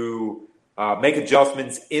to make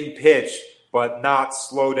adjustments in pitch, but not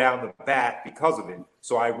slow down the bat because of it.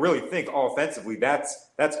 So I really think offensively, that's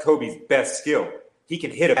Kobe's best skill. He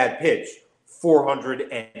can hit a bad pitch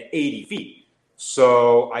 480 feet.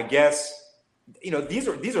 So I guess, these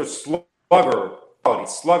are slugger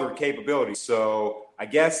capabilities. So I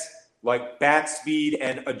guess like bat speed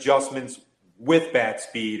and adjustments with bat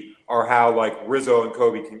speed are how like Rizzo and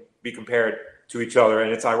Kobe can be compared to each other.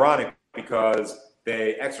 And it's ironic because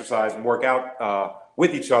they exercise and work out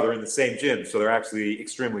with each other in the same gym. So they're actually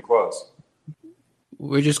extremely close.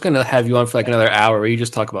 We're just going to have you on for like another hour where you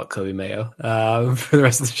just talk about Kobe Mayo for the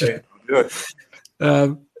rest of the show. Good.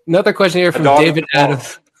 Another question here from David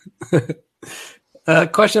Adams.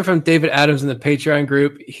 Question from David Adams in the Patreon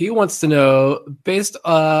group. He wants to know, based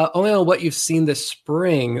only on what you've seen this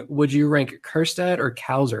spring, would you rank Kjerstad or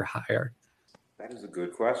Cowser higher? That is a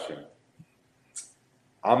good question.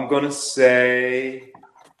 I'm going to say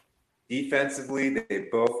defensively, they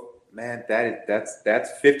both, man, that's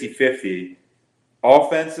 50-50.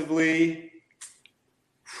 Offensively,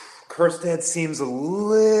 Kjerstad seems a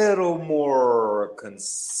little more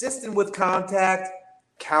consistent with contact.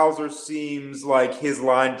 Cowser seems like his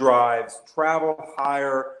line drives travel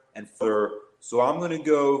higher and further. So I'm going to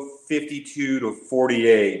go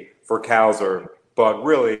 52-48 for Cowser. But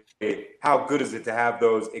really, how good is it to have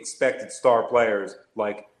those expected star players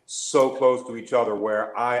like so close to each other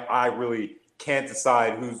where I really can't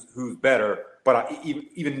decide who's better, but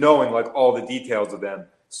even knowing like all the details of them.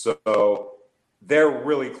 So they're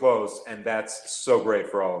really close, and that's so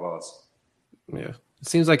great for all of us. Yeah. It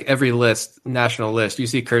seems like every national list, you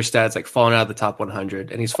see Kjerstad's like falling out of the top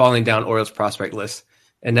 100, and he's falling down Orioles prospect list.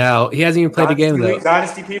 And now he hasn't even played a game, though.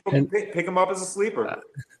 Dynasty people pick him up as a sleeper.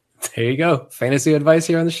 There you go. Fantasy advice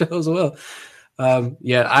here on the show as well. I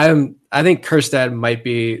think Kjerstad might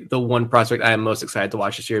be the one prospect I am most excited to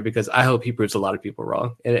watch this year because I hope he proves a lot of people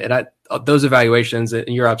wrong. And those evaluations and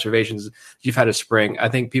your observations you've had of spring, I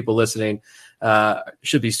think people listening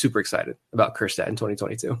should be super excited about Kjerstad in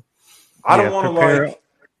 2022. I don't want to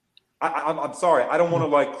I'm sorry. I don't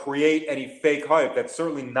want to create any fake hype. That's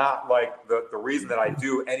certainly not the reason that I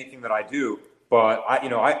do anything that I do. But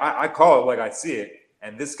I call it like I see it.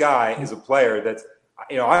 And this guy is a player that's,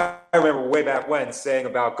 I remember way back when saying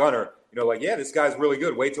about Gunnar like, yeah, this guy's really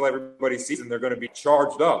good. Wait till everybody sees him. They're going to be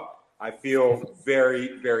charged up. I feel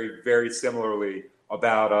very, very, very similarly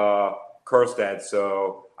about Kjerstad.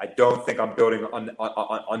 So I don't think I'm building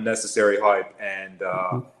unnecessary hype. And,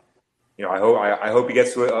 I hope he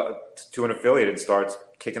gets to an affiliate and starts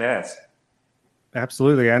kicking ass.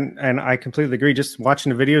 Absolutely. And I completely agree. Just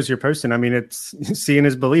watching the videos you're posting, I mean, it's seeing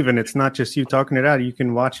is believing. It's not just you talking it out. You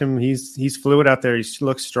can watch him. He's fluid out there. He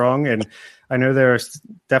looks strong. And I know there are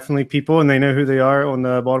definitely people, and they know who they are on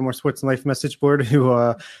the Baltimore Sports and Life message board, who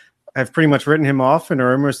have pretty much written him off and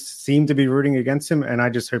almost seem to be rooting against him. And I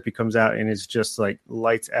just hope he comes out and is just like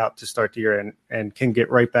lights out to start the year and can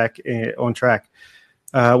get right back on track.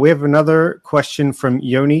 We have another question from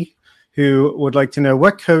Yoni, who would like to know,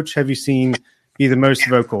 what coach have you seen be the most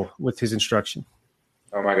vocal with his instruction?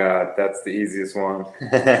 Oh my God, that's the easiest one.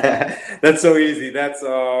 That's so easy. That's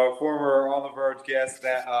former On the Verge guest,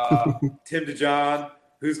 that Tim DeJohn,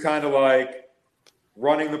 who's kind of like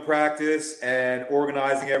running the practice and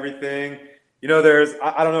organizing everything. There's,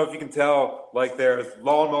 I don't know if you can tell, like there's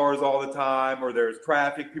lawnmowers all the time, or there's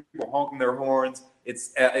traffic, people honking their horns.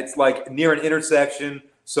 It's like near an intersection,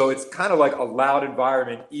 so it's kind of like a loud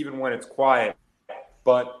environment even when it's quiet.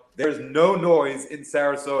 But there's no noise in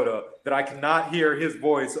Sarasota that I cannot hear his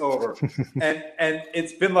voice over. and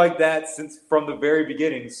it's been like that from the very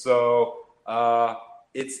beginning. So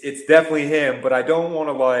it's definitely him, but I don't want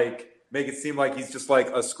to like make it seem like he's just like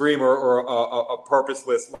a screamer or a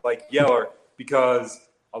purposeless like yeller, because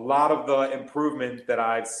a lot of the improvement that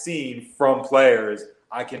I've seen from players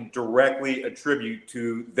I can directly attribute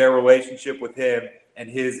to their relationship with him and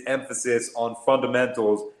his emphasis on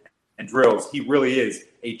fundamentals and drills. He really is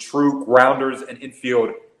a true grounders and infield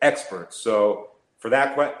expert. So for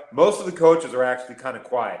that, most of the coaches are actually kind of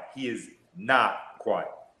quiet. He is not quiet.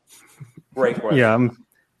 Great question. Yeah, I'm a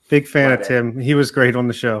big fan of Tim. He was great on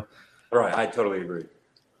the show. All right, I totally agree.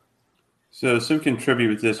 So Sim can contribute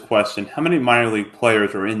with this question. How many minor league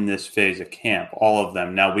players are in this phase of camp? All of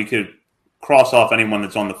them. Now, we could cross off anyone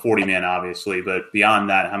that's on the 40-man, obviously, but beyond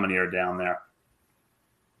that, how many are down there?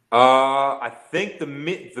 I think the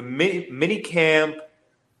mini camp,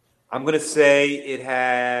 I'm going to say it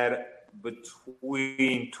had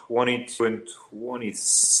between 22 and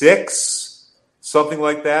 26, something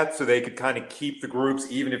like that. So they could kind of keep the groups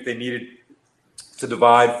even if they needed to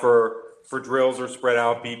divide for drills or spread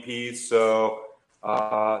out BPs. So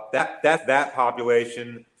that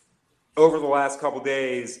population over the last couple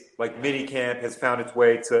days, like mini camp has found its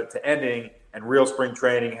way to ending, and real spring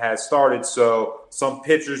training has started. So some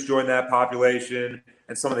pitchers joined that population,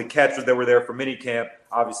 and some of the catchers that were there for mini camp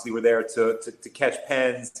obviously were there to catch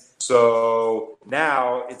pens. So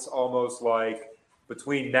now it's almost like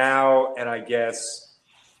between now and I guess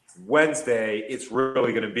Wednesday, it's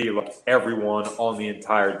really going to be like everyone on the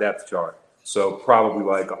entire depth chart. So probably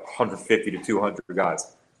like 150 to 200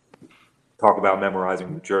 guys. Talk about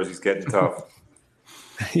memorizing jerseys getting tough.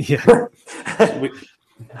 Yeah.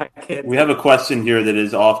 We have a question here that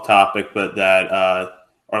is off topic, but that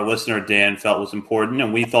our listener Dan felt was important,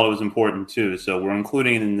 and we thought it was important too. So we're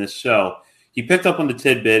including it in this show. He picked up on the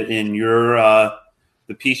tidbit in your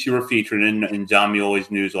the piece you were featured in John Muley's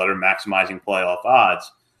newsletter, Maximizing Playoff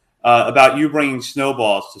Odds, about you bringing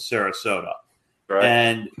snowballs to Sarasota. Right.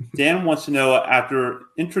 And Dan wants to know, after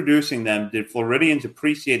introducing them, did Floridians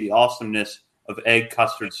appreciate the awesomeness of egg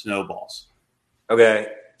custard snowballs? Okay.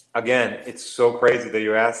 Again, it's so crazy that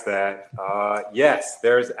you asked that. Yes,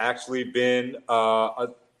 there's actually been a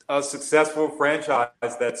successful franchise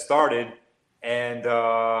that started, and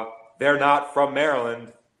they're not from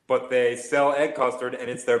Maryland, but they sell egg custard, and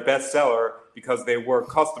it's their best seller because they were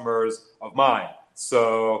customers of mine.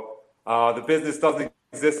 So the business doesn't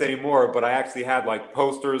exist anymore, but I actually had like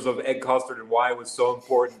posters of egg custard and why it was so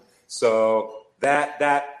important. So that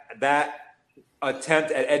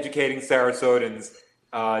attempt at educating Sarasotans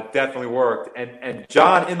definitely worked. And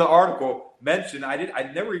John in the article mentioned,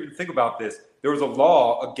 I never even think about this. There was a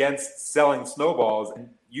law against selling snowballs and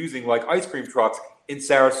using like ice cream trucks in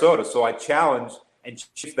Sarasota. So I challenged and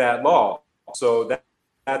changed that law. So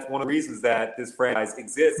that's one of the reasons that this franchise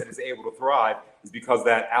exists and is able to thrive, is because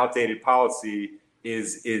that outdated policy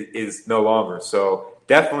is no longer. So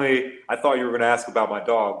definitely, I thought you were going to ask about my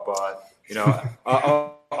dog, but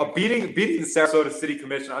beating the Sarasota City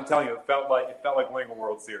Commission, I'm telling you, it felt like winning a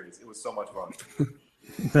World Series. It was so much fun.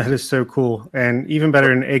 That is so cool. And even better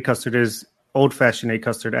than egg custard is old-fashioned egg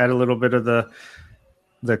custard. Add a little bit of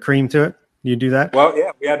the cream to it. You do that? Well,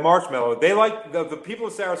 yeah, we had marshmallow. They like the people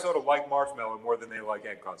of Sarasota like marshmallow more than they like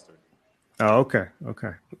egg custard. Oh, okay.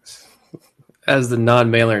 As the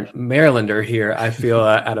non-Marylander here, I feel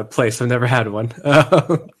at a place. I've never had one.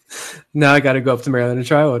 Now I got to go up to Maryland and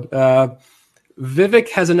try one. Vivek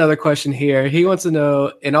has another question here. He wants to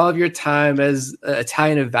know, in all of your time as an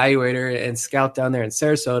Italian evaluator and scout down there in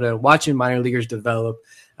Sarasota, watching minor leaguers develop,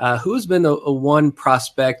 who's been a one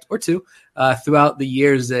prospect or two throughout the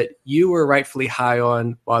years that you were rightfully high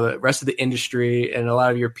on while the rest of the industry and a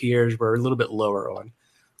lot of your peers were a little bit lower on?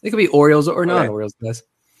 It could be Orioles or non-Orioles, guys.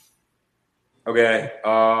 Okay.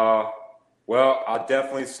 Well, I'll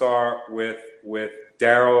definitely start with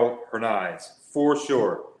Darell Hernaiz, for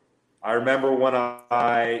sure. I remember when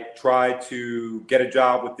I tried to get a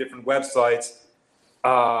job with different websites,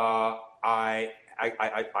 I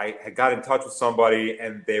had got in touch with somebody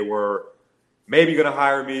and they were maybe going to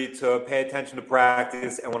hire me to pay attention to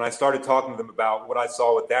practice. And when I started talking to them about what I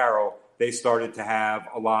saw with Darell, they started to have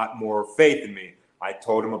a lot more faith in me. I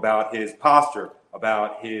told them about his posture,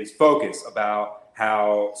 about his focus, about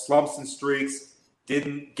how slumps and streaks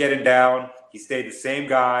didn't get him down. He stayed the same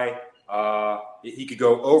guy. He could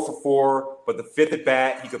go 0 for 4, but the fifth at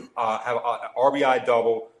bat, he could have an RBI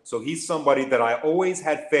double. So he's somebody that I always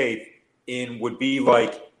had faith in would be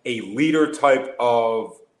like a leader type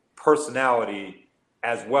of personality,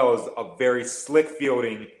 as well as a very slick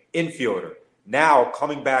fielding infielder. Now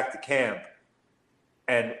coming back to camp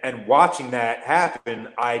and watching that happen,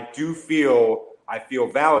 I feel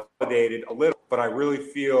validated a little, but I really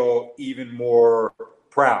feel even more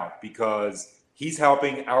proud because he's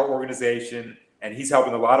helping our organization and he's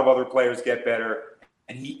helping a lot of other players get better.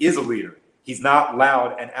 And he is a leader. He's not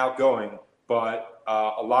loud and outgoing, but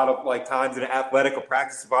a lot of like times in an athletic or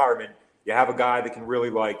practice environment, you have a guy that can really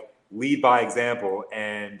like lead by example.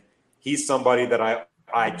 And he's somebody that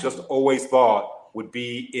I just always thought would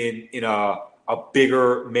be in a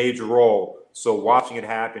bigger major role. So watching it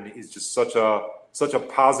happen is just such a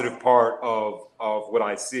positive part of what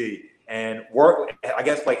I see. And work, I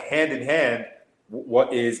guess, like hand in hand,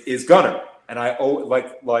 what is Gunnar. And I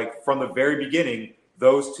like from the very beginning,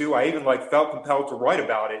 those two, I even like felt compelled to write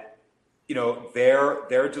about it. You know,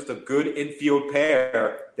 they're just a good infield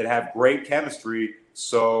pair that have great chemistry.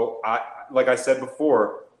 So like I said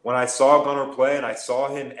before, when I saw Gunnar play and I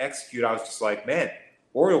saw him execute, I was just like, man,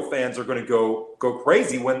 Oriole fans are going to go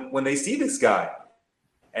crazy when they see this guy.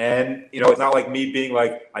 And, you know, it's not like me being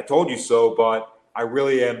like, I told you so, but I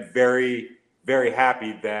really am very, very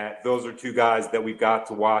happy that those are two guys that we've got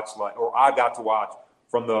to watch, like, or I got to watch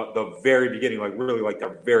from the very beginning, like really like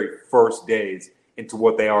their very first days into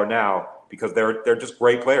what they are now, because they're just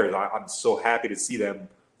great players. I'm so happy to see them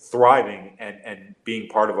thriving and being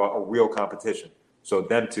part of a real competition. So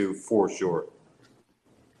them two for sure.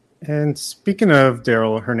 And speaking of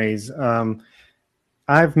Darell Hernaiz,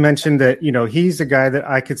 I've mentioned that, you know, he's a guy that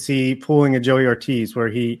I could see pulling a Joey Ortiz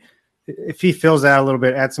where if he fills out a little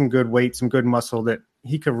bit, add some good weight, some good muscle, that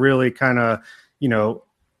he could really kind of, you know,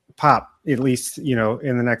 pop at least, you know,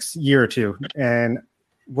 in the next year or two. And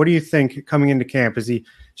what do you think coming into camp? Is he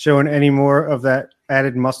showing any more of that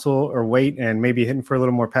added muscle or weight and maybe hitting for a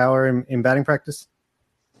little more power in batting practice?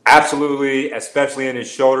 Absolutely, especially in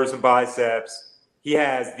his shoulders and biceps. He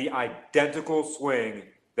has the identical swing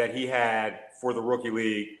that he had for the rookie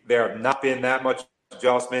league. There have not been that much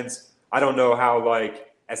adjustments. I don't know how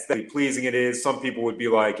like aesthetically pleasing it is. Some people would be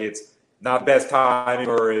like it's not best timing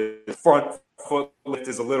or his front foot lift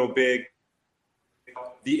is a little big.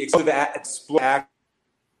 The explosive act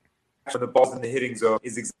for the balls in the hitting zone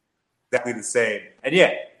is exactly the same. And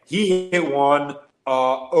yeah, he hit one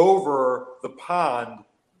over the pond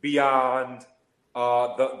beyond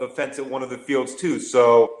the fence at one of the fields too.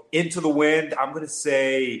 So into the wind, I'm going to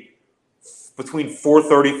say between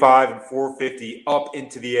 435 and 450 up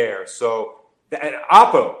into the air. So and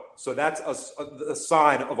Oppo. So that's a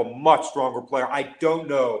sign of a much stronger player. I don't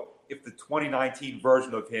know if the 2019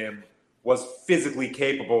 version of him was physically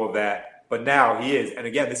capable of that, but now he is. And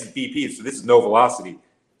again, this is BP, so this is no velocity.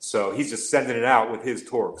 So he's just sending it out with his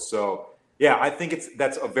torque. So yeah, I think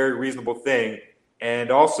that's a very reasonable thing.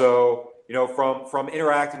 And also, you know, from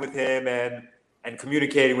interacting with him and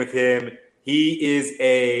communicating with him, he is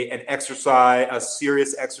a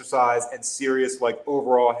serious exercise and serious like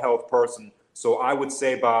overall health person. So I would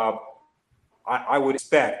say, Bob, I would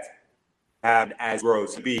expect him as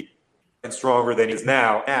grows to be and stronger than he is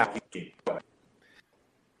now. All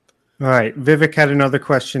right, Vivek had another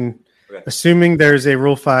question. Okay. Assuming there's a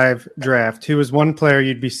Rule 5 draft, who is one player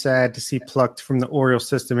you'd be sad to see plucked from the Orioles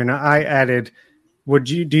system? And I added,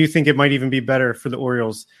 do you think it might even be better for the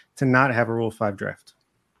Orioles to not have a Rule 5 draft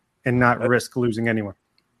and not risk losing anyone?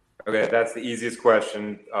 Okay, that's the easiest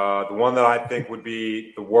question. The one that I think would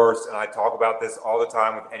be the worst, and I talk about this all the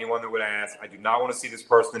time with anyone that would ask, I do not want to see this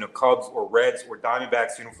person in a Cubs or Reds or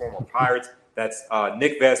Diamondbacks uniform or Pirates. That's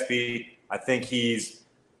Nick Vespi. I think he's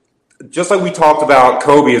just like we talked about.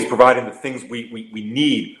 Kobe is providing the things we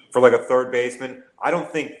need for like a third baseman. I don't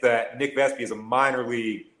think that Nick Vespi is a minor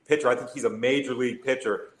league pitcher. I think he's a major league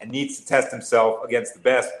pitcher and needs to test himself against the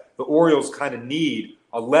best. The Orioles kind of need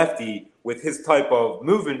a lefty with his type of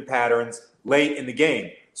movement patterns late in the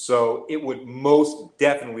game. So it would most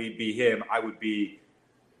definitely be him. I would be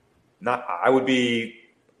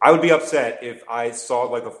upset if I saw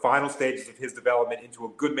like the final stages of his development into a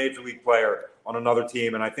good major league player on another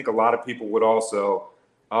team. And I think a lot of people would also.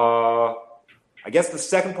 I guess the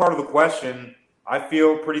second part of the question, I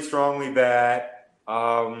feel pretty strongly that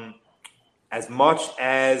as much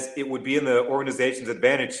as it would be in the organization's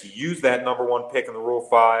advantage to use that number one pick in the Rule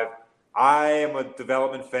 5, I am a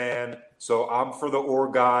development fan, so I'm for the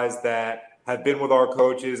org guys that have been with our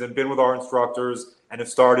coaches and been with our instructors and have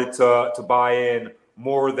started to buy in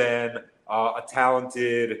more than a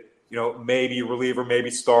talented, maybe reliever, maybe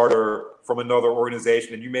starter from another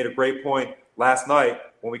organization. And you made a great point last night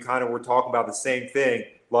when we kind of were talking about the same thing,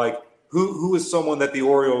 like who is someone that the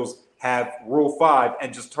Orioles have Rule 5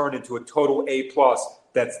 and just turned into a total A+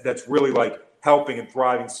 that's really like helping and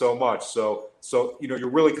thriving so much. So you're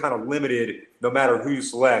really kind of limited no matter who you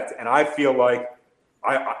select. And I feel like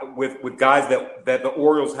with guys that the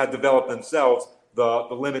Orioles had developed themselves, the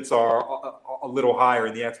limits are a little higher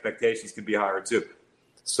and the expectations can be higher too.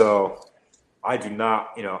 So I do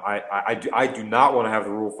not, I do not want to have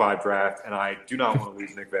the Rule 5 draft, and I do not want to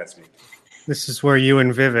lose Nick Vespi. This is where you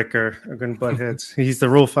and Vivek are going to butt heads. He's the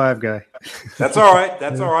Rule 5 guy. That's all right.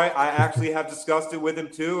 That's all right. I actually have discussed it with him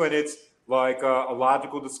too, and it's like a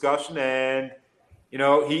logical discussion. And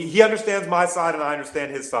he understands my side, and I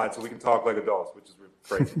understand his side, so we can talk like adults, which is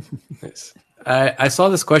great. Nice. I saw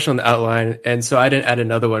this question on the outline, and so I didn't add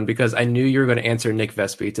another one because I knew you were going to answer Nick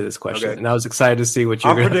Vespi to this question, and I was excited to see what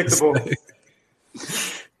you're going to say. Unpredictable.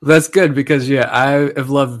 That's good because, I have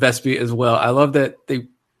loved Vespi as well. I love that they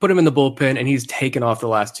put him in the bullpen, and he's taken off the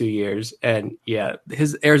last 2 years. And,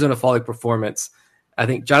 his Arizona Fall League performance, I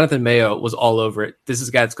think Jonathan Mayo was all over it. This is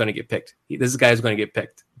a guy that's going to get picked. This is a guy who's going to get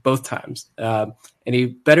picked both times. And he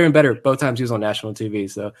better and better both times he was on national TV.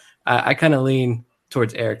 So I kind of lean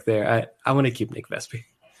towards Eric there. I want to keep Nick Vespi.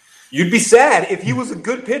 You'd be sad if he was a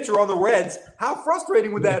good pitcher on the Reds. How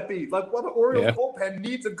frustrating would that be? Like, the Orioles bullpen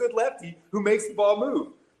needs a good lefty who makes the ball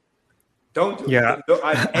move. Don't do it.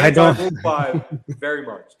 I don't. Rule 5 very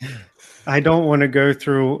much. I don't want to go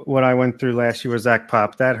through what I went through last year with Zach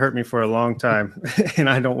Pop. That hurt me for a long time, and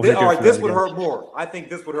I don't want to. All right, this would hurt more. I think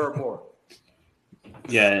this would hurt more.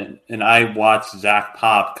 Yeah, and I watched Zach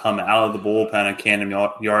Pop come out of the bullpen at Camden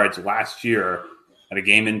Yards last year at a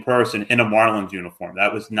game in person in a Marlins uniform.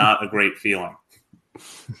 That was not a great feeling.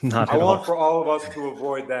 I want for all of us to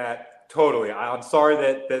avoid that totally. I'm sorry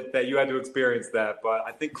that you had to experience that, but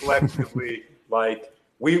I think collectively, like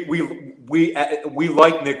we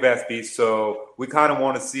like Nick Vespi, so we kind of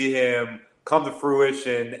want to see him come to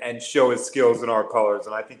fruition and show his skills in our colors,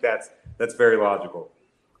 and I think that's very logical.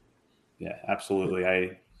 Yeah, absolutely.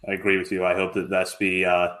 I agree with you. I hope that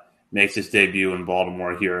Vespi makes his debut in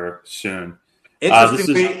Baltimore here soon.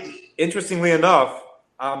 Interestingly enough,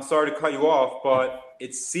 I'm sorry to cut you off, but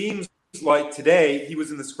it seems like today he was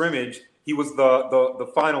in the scrimmage. He was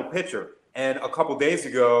the final pitcher. And a couple days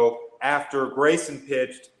ago, after Grayson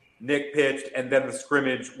pitched, Nick pitched, and then the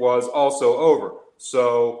scrimmage was also over.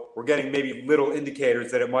 So we're getting maybe little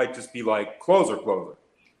indicators that it might just be like closer.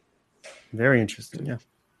 Very interesting, yeah.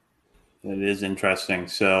 It is interesting.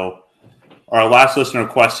 So our last listener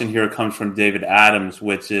question here comes from David Adams,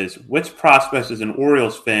 which is, which prospects as an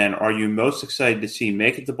Orioles fan are you most excited to see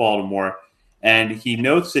make it to Baltimore? And he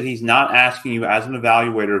notes that he's not asking you as an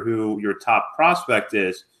evaluator who your top prospect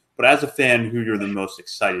is, but as a fan who you're the most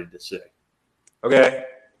excited to see. Okay.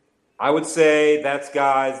 I would say that's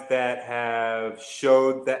guys that have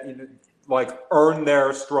showed that, earned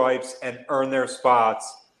their stripes and earned their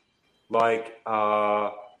spots.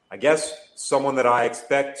 I guess someone that I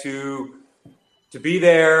expect to be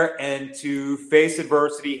there and to face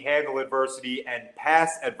adversity, handle adversity, and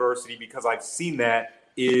pass adversity, because I've seen that,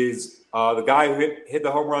 is the guy who hit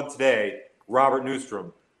the home run today, Robert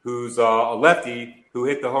Newstrom, who's a lefty who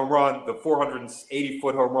hit the home run, the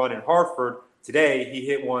 480-foot home run in Hartford. Today, he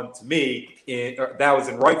hit one to me. That was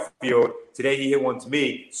in right field. Today, he hit one to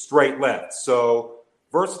me straight left. So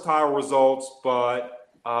versatile results, but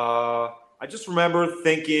I just remember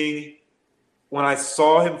thinking when I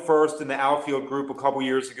saw him first in the outfield group a couple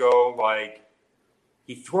years ago,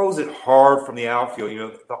 he throws it hard from the outfield.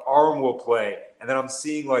 The arm will play. And then I'm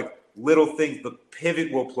seeing little things. The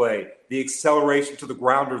pivot will play, the acceleration to the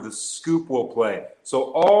grounder, the scoop will play.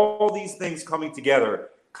 So all these things coming together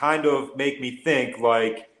kind of make me think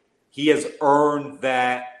like he has earned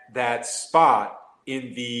that spot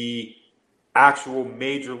in the actual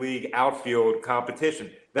major league outfield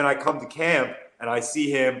competition. Then I come to camp and I see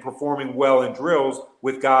him performing well in drills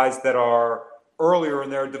with guys that are earlier in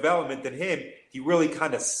their development than him. He really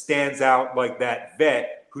kind of stands out like that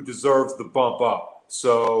vet who deserves the bump up.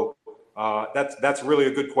 So that's really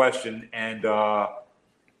a good question. And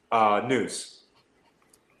News.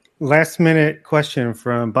 Last minute question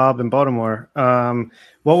from Bob in Baltimore.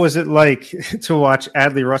 What was it like to watch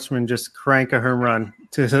Adley Rutschman just crank a home run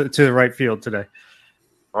to the right field today?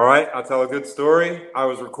 All right, I'll tell a good story. I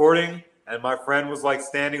was recording, and my friend was like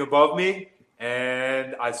standing above me,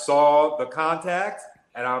 and I saw the contact,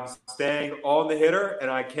 and I'm staying on the hitter,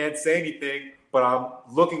 and I can't say anything, but I'm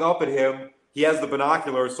looking up at him. He has the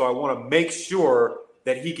binoculars, so I want to make sure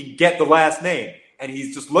that he can get the last name. And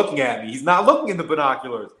he's just looking at me. He's not looking in the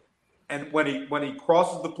binoculars. And when he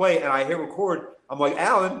crosses the plate and I hit record, I'm like,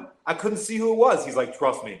 Alan, I couldn't see who it was. He's like,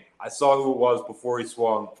 trust me, I saw who it was before he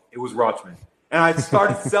swung. It was Rutschman. And I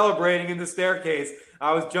started celebrating in the staircase.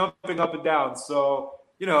 I was jumping up and down. So,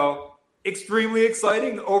 extremely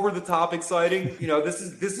exciting, over the top exciting. This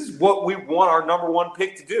is what we want our number one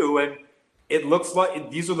pick to do. And it looks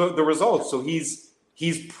like these are the results. So he's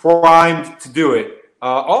primed to do it.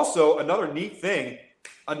 Also, another neat thing,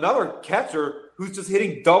 another catcher who's just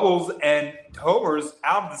hitting doubles and homers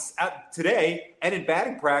out today and in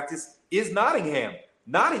batting practice is Nottingham.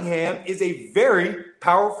 Nottingham is a very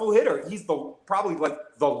powerful hitter. He's probably like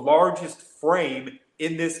the largest frame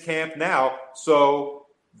in this camp now. So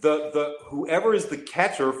the whoever is the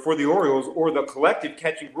catcher for the Orioles or the collective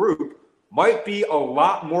catching group might be a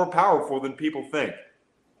lot more powerful than people think.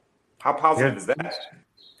 How positive is that?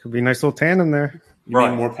 Could be a nice little tandem there. You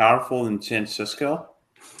mean more powerful than Chan Cisco?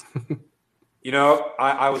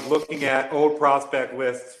 I was looking at old prospect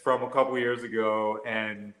lists from a couple years ago,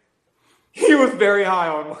 and he was very high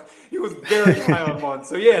on one.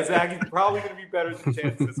 So, yeah, Zach, he's probably going to be better than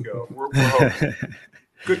Chan Cisco. We're hoping.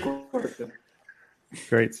 Good question.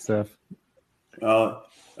 Great stuff. Quick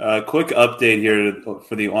update here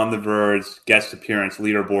for the On the Verge guest appearance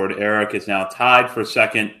leaderboard. Eric is now tied for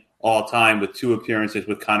second all-time with 2 appearances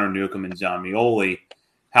with Connor Newcomb and John Mioli.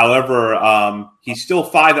 However, he's still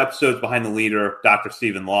 5 episodes behind the leader, Dr.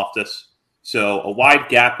 Stephen Loftus. So a wide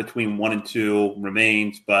gap between 1 and 2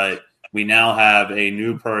 remains, but we now have a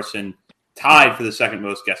new person tied for the second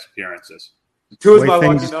most guest appearances. 2 is my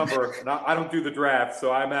lucky number. I don't do the draft,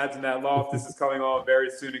 so I imagine that Loftus is coming on very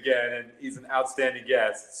soon again, and he's an outstanding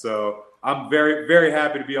guest. So I'm very, very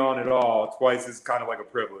happy to be on it all. Twice is kind of like a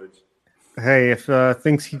privilege. Hey, if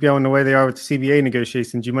things keep going the way they are with the CBA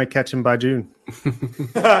negotiations, you might catch him by June.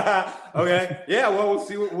 Okay, yeah. Well,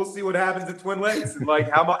 we'll see what happens at Twin Lakes and like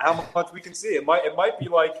how much we can see. It might be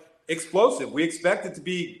like explosive. We expect it to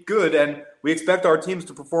be good, and we expect our teams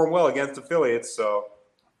to perform well against affiliates. So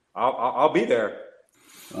I'll be there.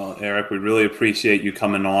 Well, Eric, we really appreciate you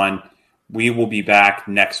coming on. We will be back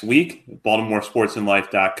next week.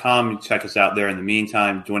 BaltimoreSportsAndLife.com. Check us out there. In the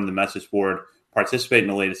meantime, join the message board. Participate in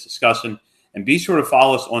the latest discussion, and be sure to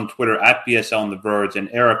follow us on Twitter at BSL on the Verge. And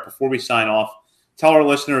Eric, before we sign off, tell our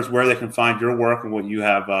listeners where they can find your work and what you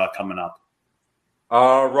have coming up.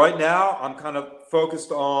 Right now, I'm kind of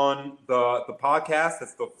focused on the podcast.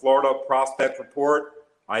 That's the Florida Prospect Report.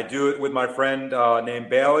 I do it with my friend named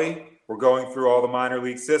Bailey. We're going through all the minor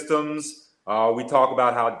league systems. We talk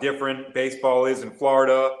about how different baseball is in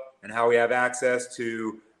Florida and how we have access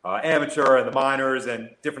to amateur and the minors and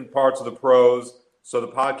different parts of the pros. So the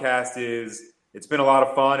podcast it's been a lot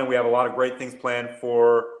of fun, and we have a lot of great things planned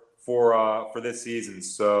for this season.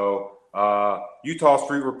 So Utah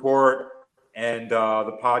Street Report and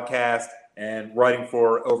the podcast and writing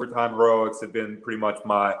for Overtime Heroics have been pretty much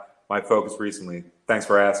my focus recently. Thanks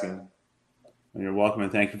for asking. You're welcome,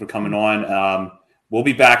 and thank you for coming on. We'll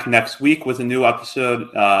be back next week with a new episode.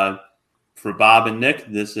 For Bob and Nick,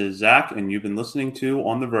 this is Zach, and you've been listening to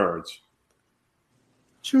On the Verge.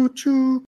 Choo-choo.